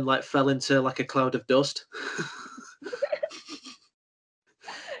ever, and like fell into like a cloud of dust.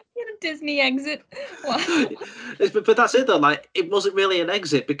 He had a Disney exit. Wow. But that's it though. Like it wasn't really an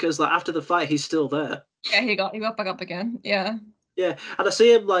exit because like after the fight, he's still there. Yeah, he got back up again. Yeah. Yeah, and I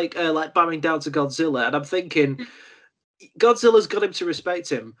see him like bowing down to Godzilla, and I'm thinking Godzilla's got him to respect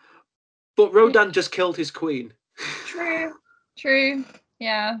him, but Rodan just killed his queen. True. True.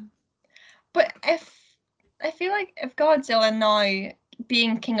 Yeah. But if I feel like if Godzilla now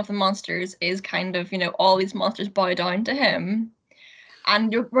being king of the monsters is kind of, all these monsters bow down to him,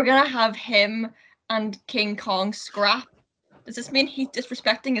 and we're gonna have him and King Kong scrap. Does this mean he's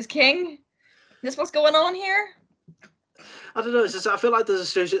disrespecting his king? Is this what's going on here? I don't know. It's just, I feel like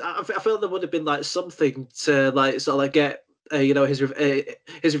I feel there would have been like something to like sort of like get his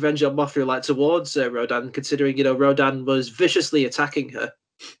revenge on Mothra like towards Rodan, considering Rodan was viciously attacking her.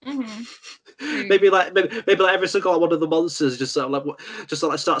 Mm-hmm. maybe like every single one of the monsters just sort of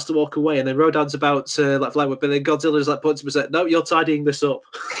like starts to walk away, and then Rodan's about to like fly away, but then Godzilla's like points him and says, "No, you're tidying this up."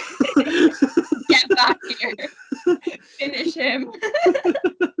 Get back here. Finish him.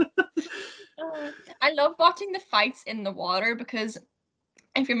 I love watching the fights in the water because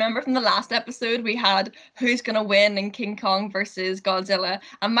if you remember from the last episode, we had who's going to win in King Kong versus Godzilla.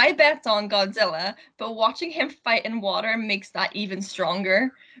 And my bet's on Godzilla, but watching him fight in water makes that even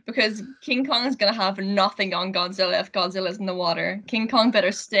stronger because King Kong is going to have nothing on Godzilla if Godzilla's in the water. King Kong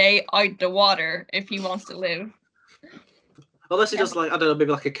better stay out the water if he wants to live. Unless he does, like, I don't know,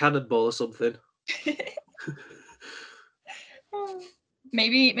 maybe like a cannonball or something.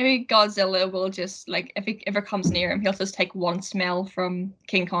 Maybe Godzilla will just, like, if he ever comes near him, he'll just take one smell from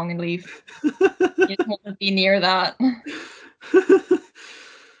King Kong and leave. You don't want to be near that.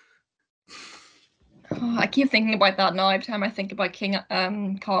 I keep thinking about that now. Every time I think about King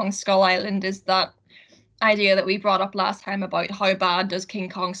Kong Skull Island, is that idea that we brought up last time about how bad does King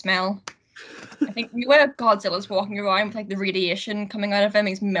Kong smell. I think where Godzilla's walking around with like the radiation coming out of him,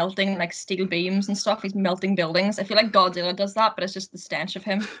 he's melting like steel beams and stuff. He's melting buildings. I feel like Godzilla does that, but it's just the stench of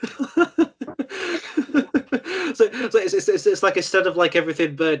him. so it's like instead of like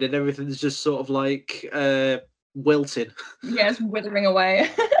everything burning, everything's just sort of like wilting. Yeah, it's withering away.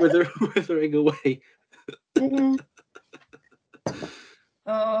 withering away.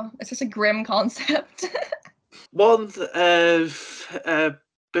 Oh, it's just a grim concept. One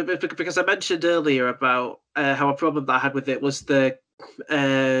because I mentioned earlier about how a problem that I had with it was the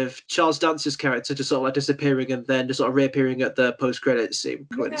Charles Dance's character just sort of like disappearing and then just sort of reappearing at the post-credits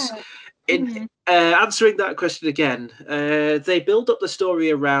sequence. Yeah. In answering that question again, they build up the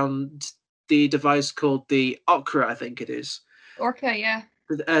story around the device called the Okra, I think it is. Orca, yeah.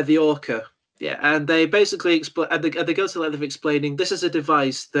 The Orca. Yeah, and they basically explain, and they go to the length of explaining this is a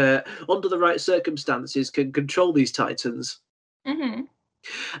device that, under the right circumstances, can control these titans. Mm-hmm.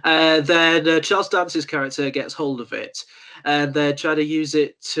 Then Charles Dance's character gets hold of it, and they're trying to use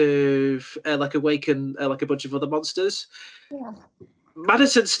it to like awaken like a bunch of other monsters. Yeah.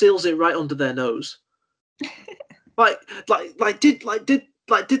 Madison steals it right under their nose. Did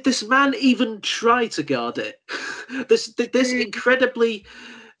this man even try to guard it? This incredibly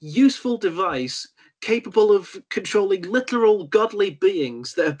useful device capable of controlling literal godly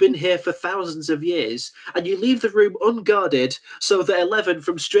beings that have been here for thousands of years, and you leave the room unguarded so that 11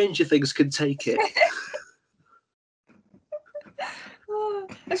 from Stranger Things can take it.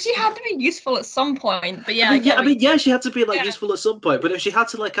 She had to be useful at some point, but yeah. I mean, she had to be like useful at some point. But if she had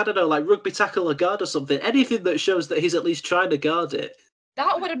to, like, I don't know, like rugby tackle a guard or something, anything that shows that he's at least trying to guard it.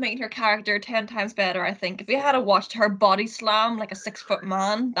 That would have made her character 10 times better, I think. If we had watched her body slam like a 6-foot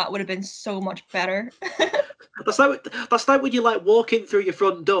man, that would have been so much better. That's like when you like walk in through your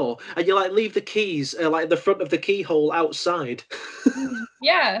front door and you like leave the keys like in the front of the keyhole outside.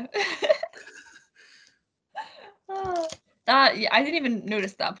 Yeah. I didn't even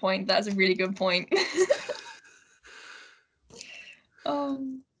notice that point. That's a really good point.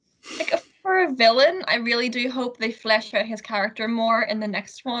 Like for a villain, I really do hope they flesh out his character more in the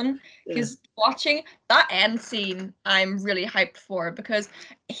next one. Because watching that end scene, I'm really hyped for, because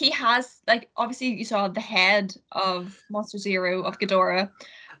he has, like, obviously you saw the head of Monster Zero, of Ghidorah.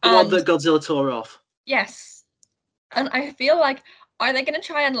 The one that Godzilla tore off. Yes. And I feel like, are they going to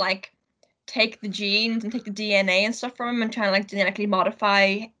try and, like, take the genes and take the DNA and stuff from him and try and, like, genetically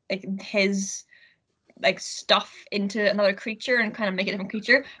modify, like, his, like, stuff into another creature and kind of make it a different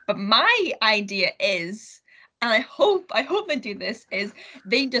creature? But my idea is, and I hope they do this, is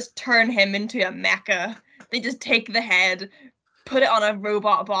they just turn him into a mecha. They just take the head, put it on a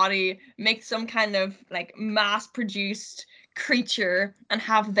robot body, make some kind of like mass-produced creature, and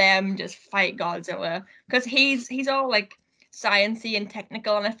have them just fight Godzilla. Because he's all like sciencey and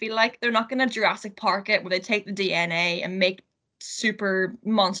technical, and I feel like they're not gonna Jurassic Park it where they take the DNA and make super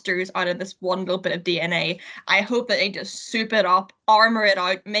monsters out of this one little bit of DNA. I hope that they just soup it up, armor it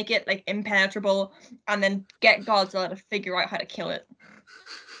out, make it like impenetrable, and then get Godzilla to figure out how to kill it.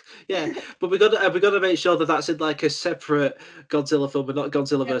 Yeah, but we got to make sure that that's in like a separate Godzilla film and not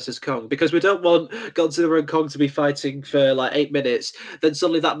Godzilla versus Kong, because we don't want Godzilla and Kong to be fighting for like 8 minutes. Then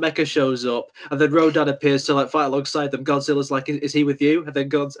suddenly that mecha shows up, and then Rodan appears to like fight alongside them. Godzilla's like, "Is he with you?" And then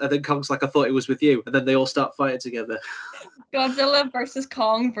Kong's like, "I thought he was with you." And then they all start fighting together. Godzilla versus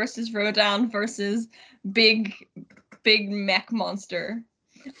Kong versus Rodan versus big mech monster.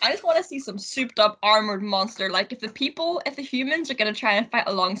 I just want to see some souped up armored monster. Like if the humans are gonna try and fight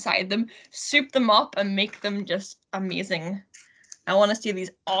alongside them, soup them up and make them just amazing. I want to see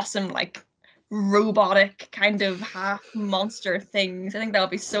these awesome like robotic kind of half monster things. I think that would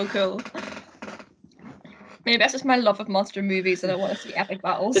be so cool. Maybe that's just my love of monster movies and I want to see epic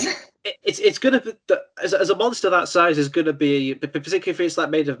battles. It's gonna be as a monster that size is gonna be, particularly if it's like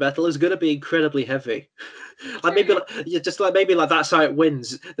made of metal, is gonna be incredibly heavy. Like maybe like, yeah, just like maybe like that's how it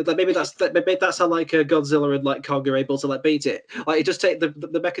wins. Like maybe that's how like Godzilla and like Kong are able to like beat it. Like it just take the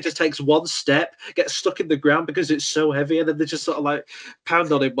mecha just takes one step, gets stuck in the ground because it's so heavy, and then they just sort of like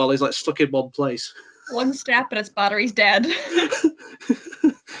pound on him while he's like stuck in one place. One step and its battery's dead.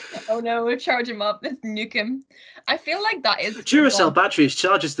 Oh no, charge him up, let's nuke him. I feel like that is Duracell batteries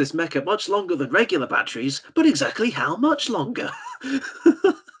charges this mecha much longer than regular batteries, but exactly how much longer?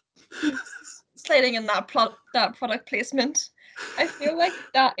 Sliding in that product placement. I feel like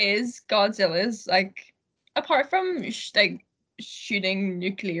that is Godzilla's, like, apart from like shooting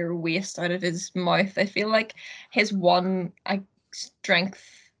nuclear waste out of his mouth, I feel like his one like strength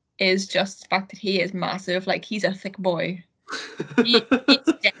is just the fact that he is massive. Like, he's a thick boy. He's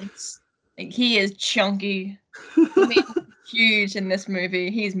dense. Like, he is chunky. He made him huge in this movie.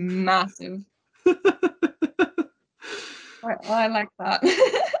 He's massive. I like that.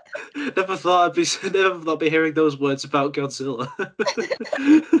 Never thought I'd be hearing those words about Godzilla.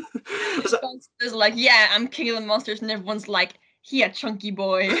 Godzilla's like, yeah, I'm king of the monsters, and everyone's like, he a chunky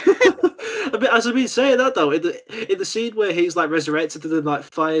boy. I mean, as I've been saying that though, in the scene where he's like resurrected and then like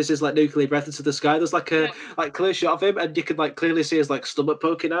fires his like nuclear breath into the sky, there's like a like clear shot of him, and you can like clearly see his like stomach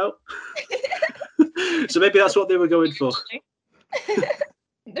poking out. So maybe that's what they were going for.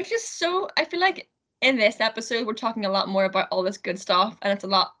 They're just so. I feel like in this episode we're talking a lot more about all this good stuff, and it's a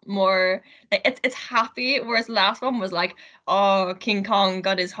lot more like it's happy. Whereas the last one was like, oh, King Kong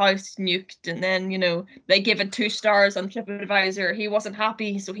got his house nuked, and then they give it 2 stars on TripAdvisor. He wasn't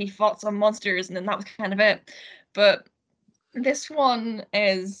happy, so he fought some monsters, and then that was kind of it. But this one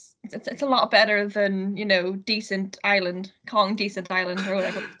is it's a lot better than Decent Island, Kong Decent Island, or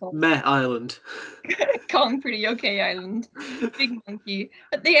whatever it's called. Meh Island. Kong Pretty Okay Island. Big Monkey.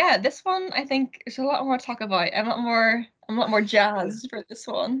 But yeah, this one I think there's a lot more to talk about. I'm a lot more jazzed for this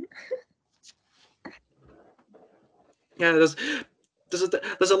one. Yeah, there's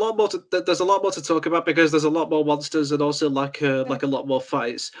a lot more to talk about because there's a lot more monsters and also like a lot more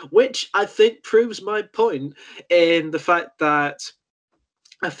fights, which I think proves my point in the fact that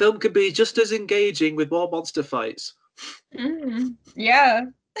a film could be just as engaging with more monster fights. Yeah.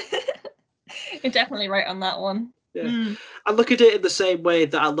 You're definitely right on that one. Yeah. I look at it in the same way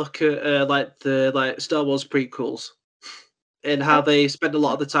that I look at like the Star Wars prequels and how they spend a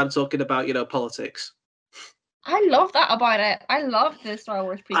lot of the time talking about politics. I love that about it. I love the Star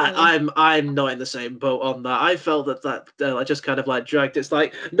Wars prequels. I'm not in the same boat on that. I felt that I just kind of like dragged. It's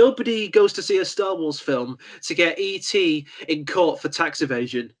like nobody goes to see a Star Wars film to get E.T. in court for tax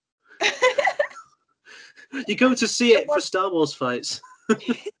evasion. You go to see it for Star Wars fights.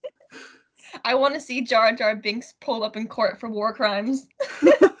 I want to see Jar Jar Binks pulled up in court for war crimes.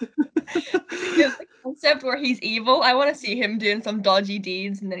 The concept where he's evil, I want to see him doing some dodgy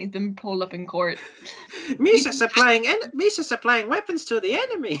deeds and then he's been pulled up in court. Misa's supplying weapons to the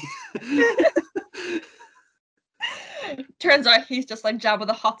enemy. Turns out he's just like Jabba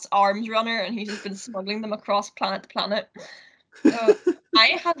the Hutt's arms runner and he's just been smuggling them across planet to planet.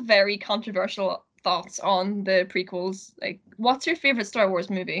 I have very controversial thoughts on the prequels. Like, what's your favorite Star Wars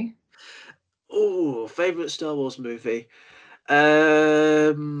movie? Oh, favorite Star Wars movie.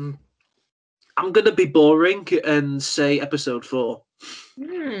 I'm gonna be boring and say Episode 4.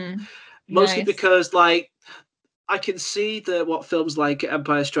 Mostly Nice. because like I can see that what films like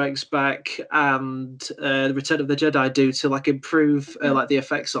Empire Strikes Back and Return of the Jedi do to like improve like the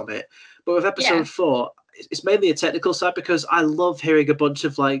effects on it. But with Episode 4, it's mainly a technical side because I love hearing a bunch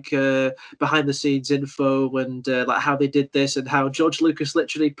of like behind the scenes info and like how they did this and how George Lucas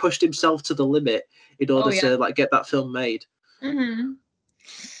literally pushed himself to the limit in order to like get that film made.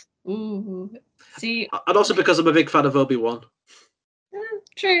 Ooh, see, and also because I'm a big fan of Obi-Wan.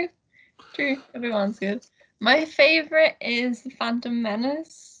 True. Obi-Wan's good. My favorite is The Phantom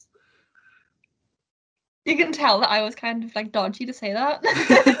Menace. You can tell that I was kind of like dodgy to say that.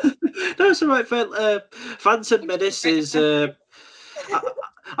 No, it's all right. Phantom Menace is. I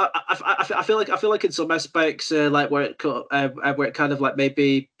feel like in some aspects, like where it kind of like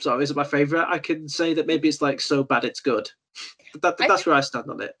maybe sorry isn't my favorite. I can say that maybe it's like so bad it's good. That's where I stand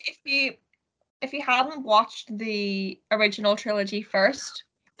on it. If you hadn't watched the original trilogy first,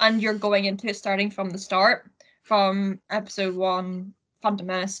 and you're going into starting from the start, from Episode 1, Phantom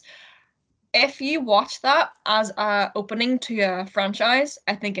Menace. If you watch that as a opening to a franchise,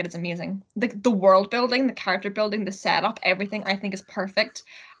 I think it is amazing. The world building, the character building, the setup, everything I think is perfect.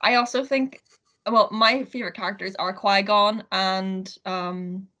 I also think, well, my favorite characters are Qui-Gon and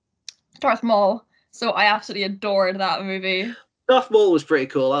Darth Maul. So I absolutely adored that movie. Darth Maul was pretty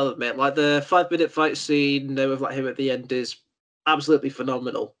cool, I'll admit. Like the 5 minute fight scene with like him at the end is absolutely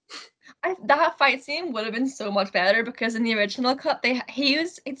phenomenal. That fight scene would have been so much better because in the original cut, he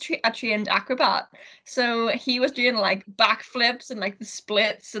was a trained acrobat, so he was doing like backflips and like the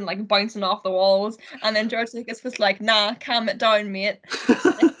splits and like bouncing off the walls, and then George Lucas was like, "Nah, calm it down, mate."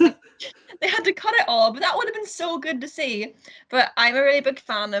 So they had to cut it all, but that would have been so good to see. But I'm a really big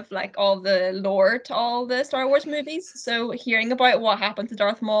fan of like all the lore to all the Star Wars movies, so hearing about what happened to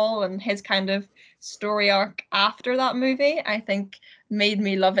Darth Maul and his kind of story arc after that movie, I think made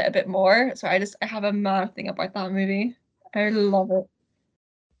me love it a bit more. So I have a mad thing about that movie. I love it.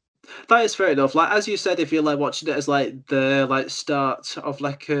 That is fair enough. Like as you said, if you're like watching it as like the like start of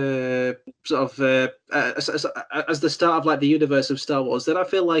like a sort of as the start of like the universe of Star Wars, then I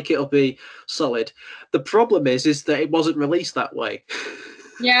feel like it'll be solid. The problem is that it wasn't released that way.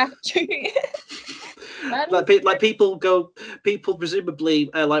 Yeah. Like people presumably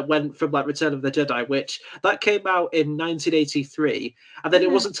like went from like Return of the Jedi, which that came out in 1983, and then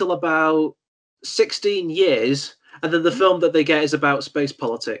it wasn't until about 16 years, and then the film that they get is about space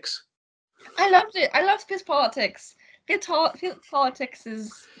politics. I loved it. I love space politics. Field politics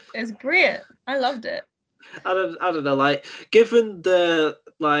is great. I loved it. I don't know. Like, given the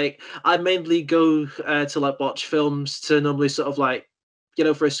like, I mainly go to like watch films to normally sort of like,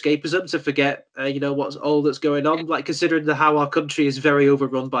 for escapism to forget, what's all that's going on. Like, considering how our country is very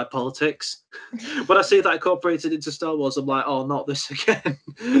overrun by politics. When I see that incorporated into Star Wars, I'm like, oh, not this again.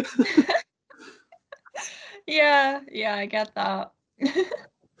 Yeah, I get that.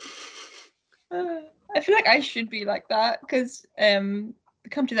 I feel like I should be like that because the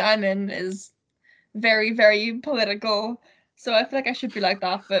country that I'm in is very, very political. So I feel like I should be like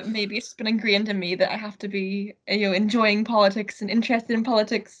that, but maybe it's been ingrained in me that I have to be, enjoying politics and interested in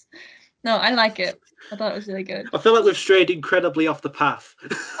politics. No, I like it. I thought it was really good. I feel like we've strayed incredibly off the path.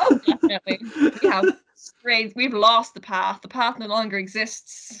 Oh, definitely. We have strayed. We've lost the path. The path no longer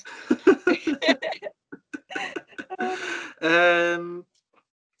exists.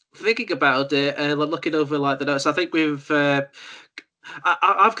 Thinking about it, like looking over like the notes, I think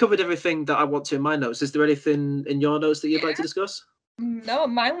I've covered everything that I want to in my notes. Is there anything in your notes that you'd like to discuss? No,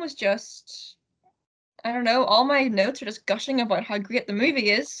 mine was just, I don't know, all my notes are just gushing about how great the movie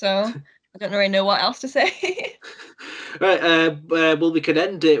is, so I don't really know what else to say. Right, well, we can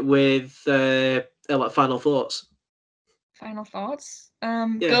end it with like final thoughts. Final thoughts.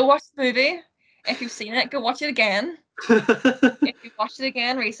 Yeah. Go watch the movie. If you've seen it, go watch it again. If you've watched it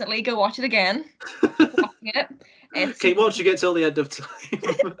again recently, go watch it again. Keep watching it. Keep watching it till the end of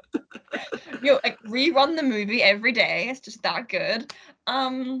time. Like rerun the movie every day. It's just that good.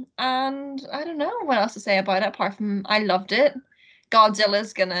 And I don't know what else to say about it apart from I loved it.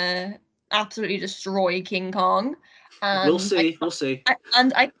 Godzilla's gonna absolutely destroy King Kong. We'll And see. We'll see.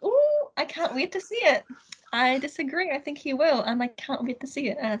 I can't wait to see it. I disagree. I think he will, and I can't wait to see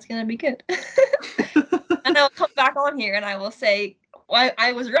it, and it's gonna be good. And I'll come back on here and I will say, well,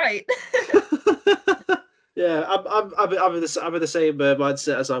 I was right. Yeah, I'm in the same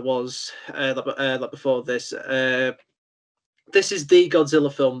mindset as I was like before this. This is the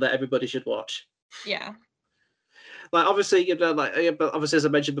Godzilla film that everybody should watch. Yeah. Like obviously, but obviously, as I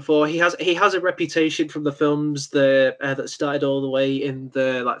mentioned before, he has a reputation from the films that started all the way in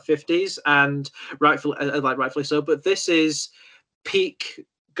the like 50s, and rightfully so. But this is peak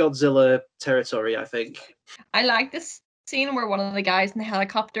Godzilla territory, I think. I like this scene where one of the guys in the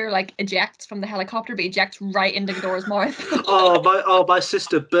helicopter like ejects from the helicopter, but ejects right into Ghidorah's mouth. My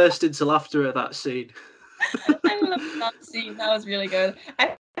sister burst into laughter at that scene. I love that scene. That was really good.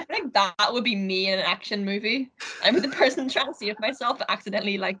 I think that would be me in an action movie. I'm the person trying to save myself that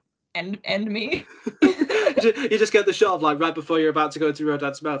accidentally like end me. You just get the shot of like right before you're about to go into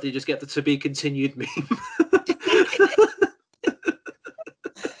Rodan's mouth. You just get the "to be continued" meme.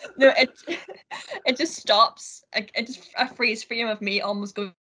 No, it just stops. It just a freeze frame of me almost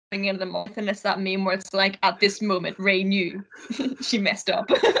going into the mouth, and it's that meme where it's like, at this moment, Ray knew she messed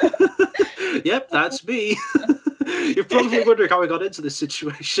up. Yep, that's me. You're probably wondering how I got into this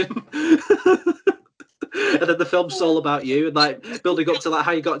situation. And then the film's all about you and like building up to like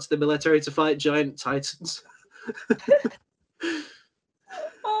how you got into the military to fight giant titans.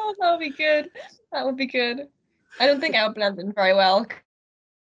 Oh, that would be good. That would be good. I don't think I would blend in very well.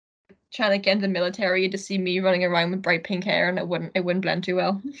 Trying to get into the military, to see me running around with bright pink hair, and it wouldn't blend too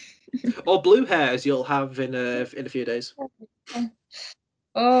well. Or blue hairs you'll have in a few days.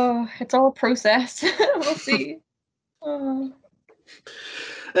 Oh, it's all a process. We'll see. Oh.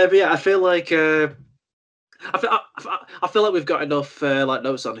 But yeah, I feel like I feel like we've got enough like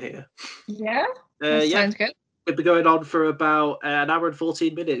notes on here. Yeah, that Yeah, sounds good. we've been going on for about an hour and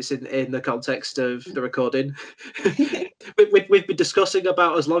 14 minutes in the context of the recording. We've been discussing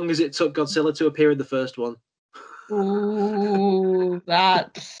about as long as it took Godzilla to appear in the first one. Ooh,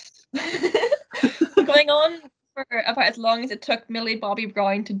 that going on for about as long as it took Millie Bobby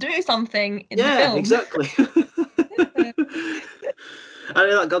Brown to do something in the Yeah, film. exactly. And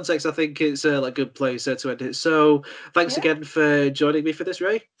in that context, I think it's a like, good place to end it. So, thanks Yeah, again for joining me for this,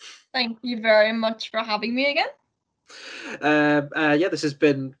 Ray. thank you very much for having me again. Yeah, this has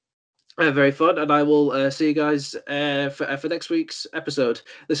been very fun, and I will see you guys for next week's episode.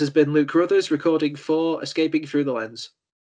 This has been Luke Carruthers recording for Escaping Through the Lens.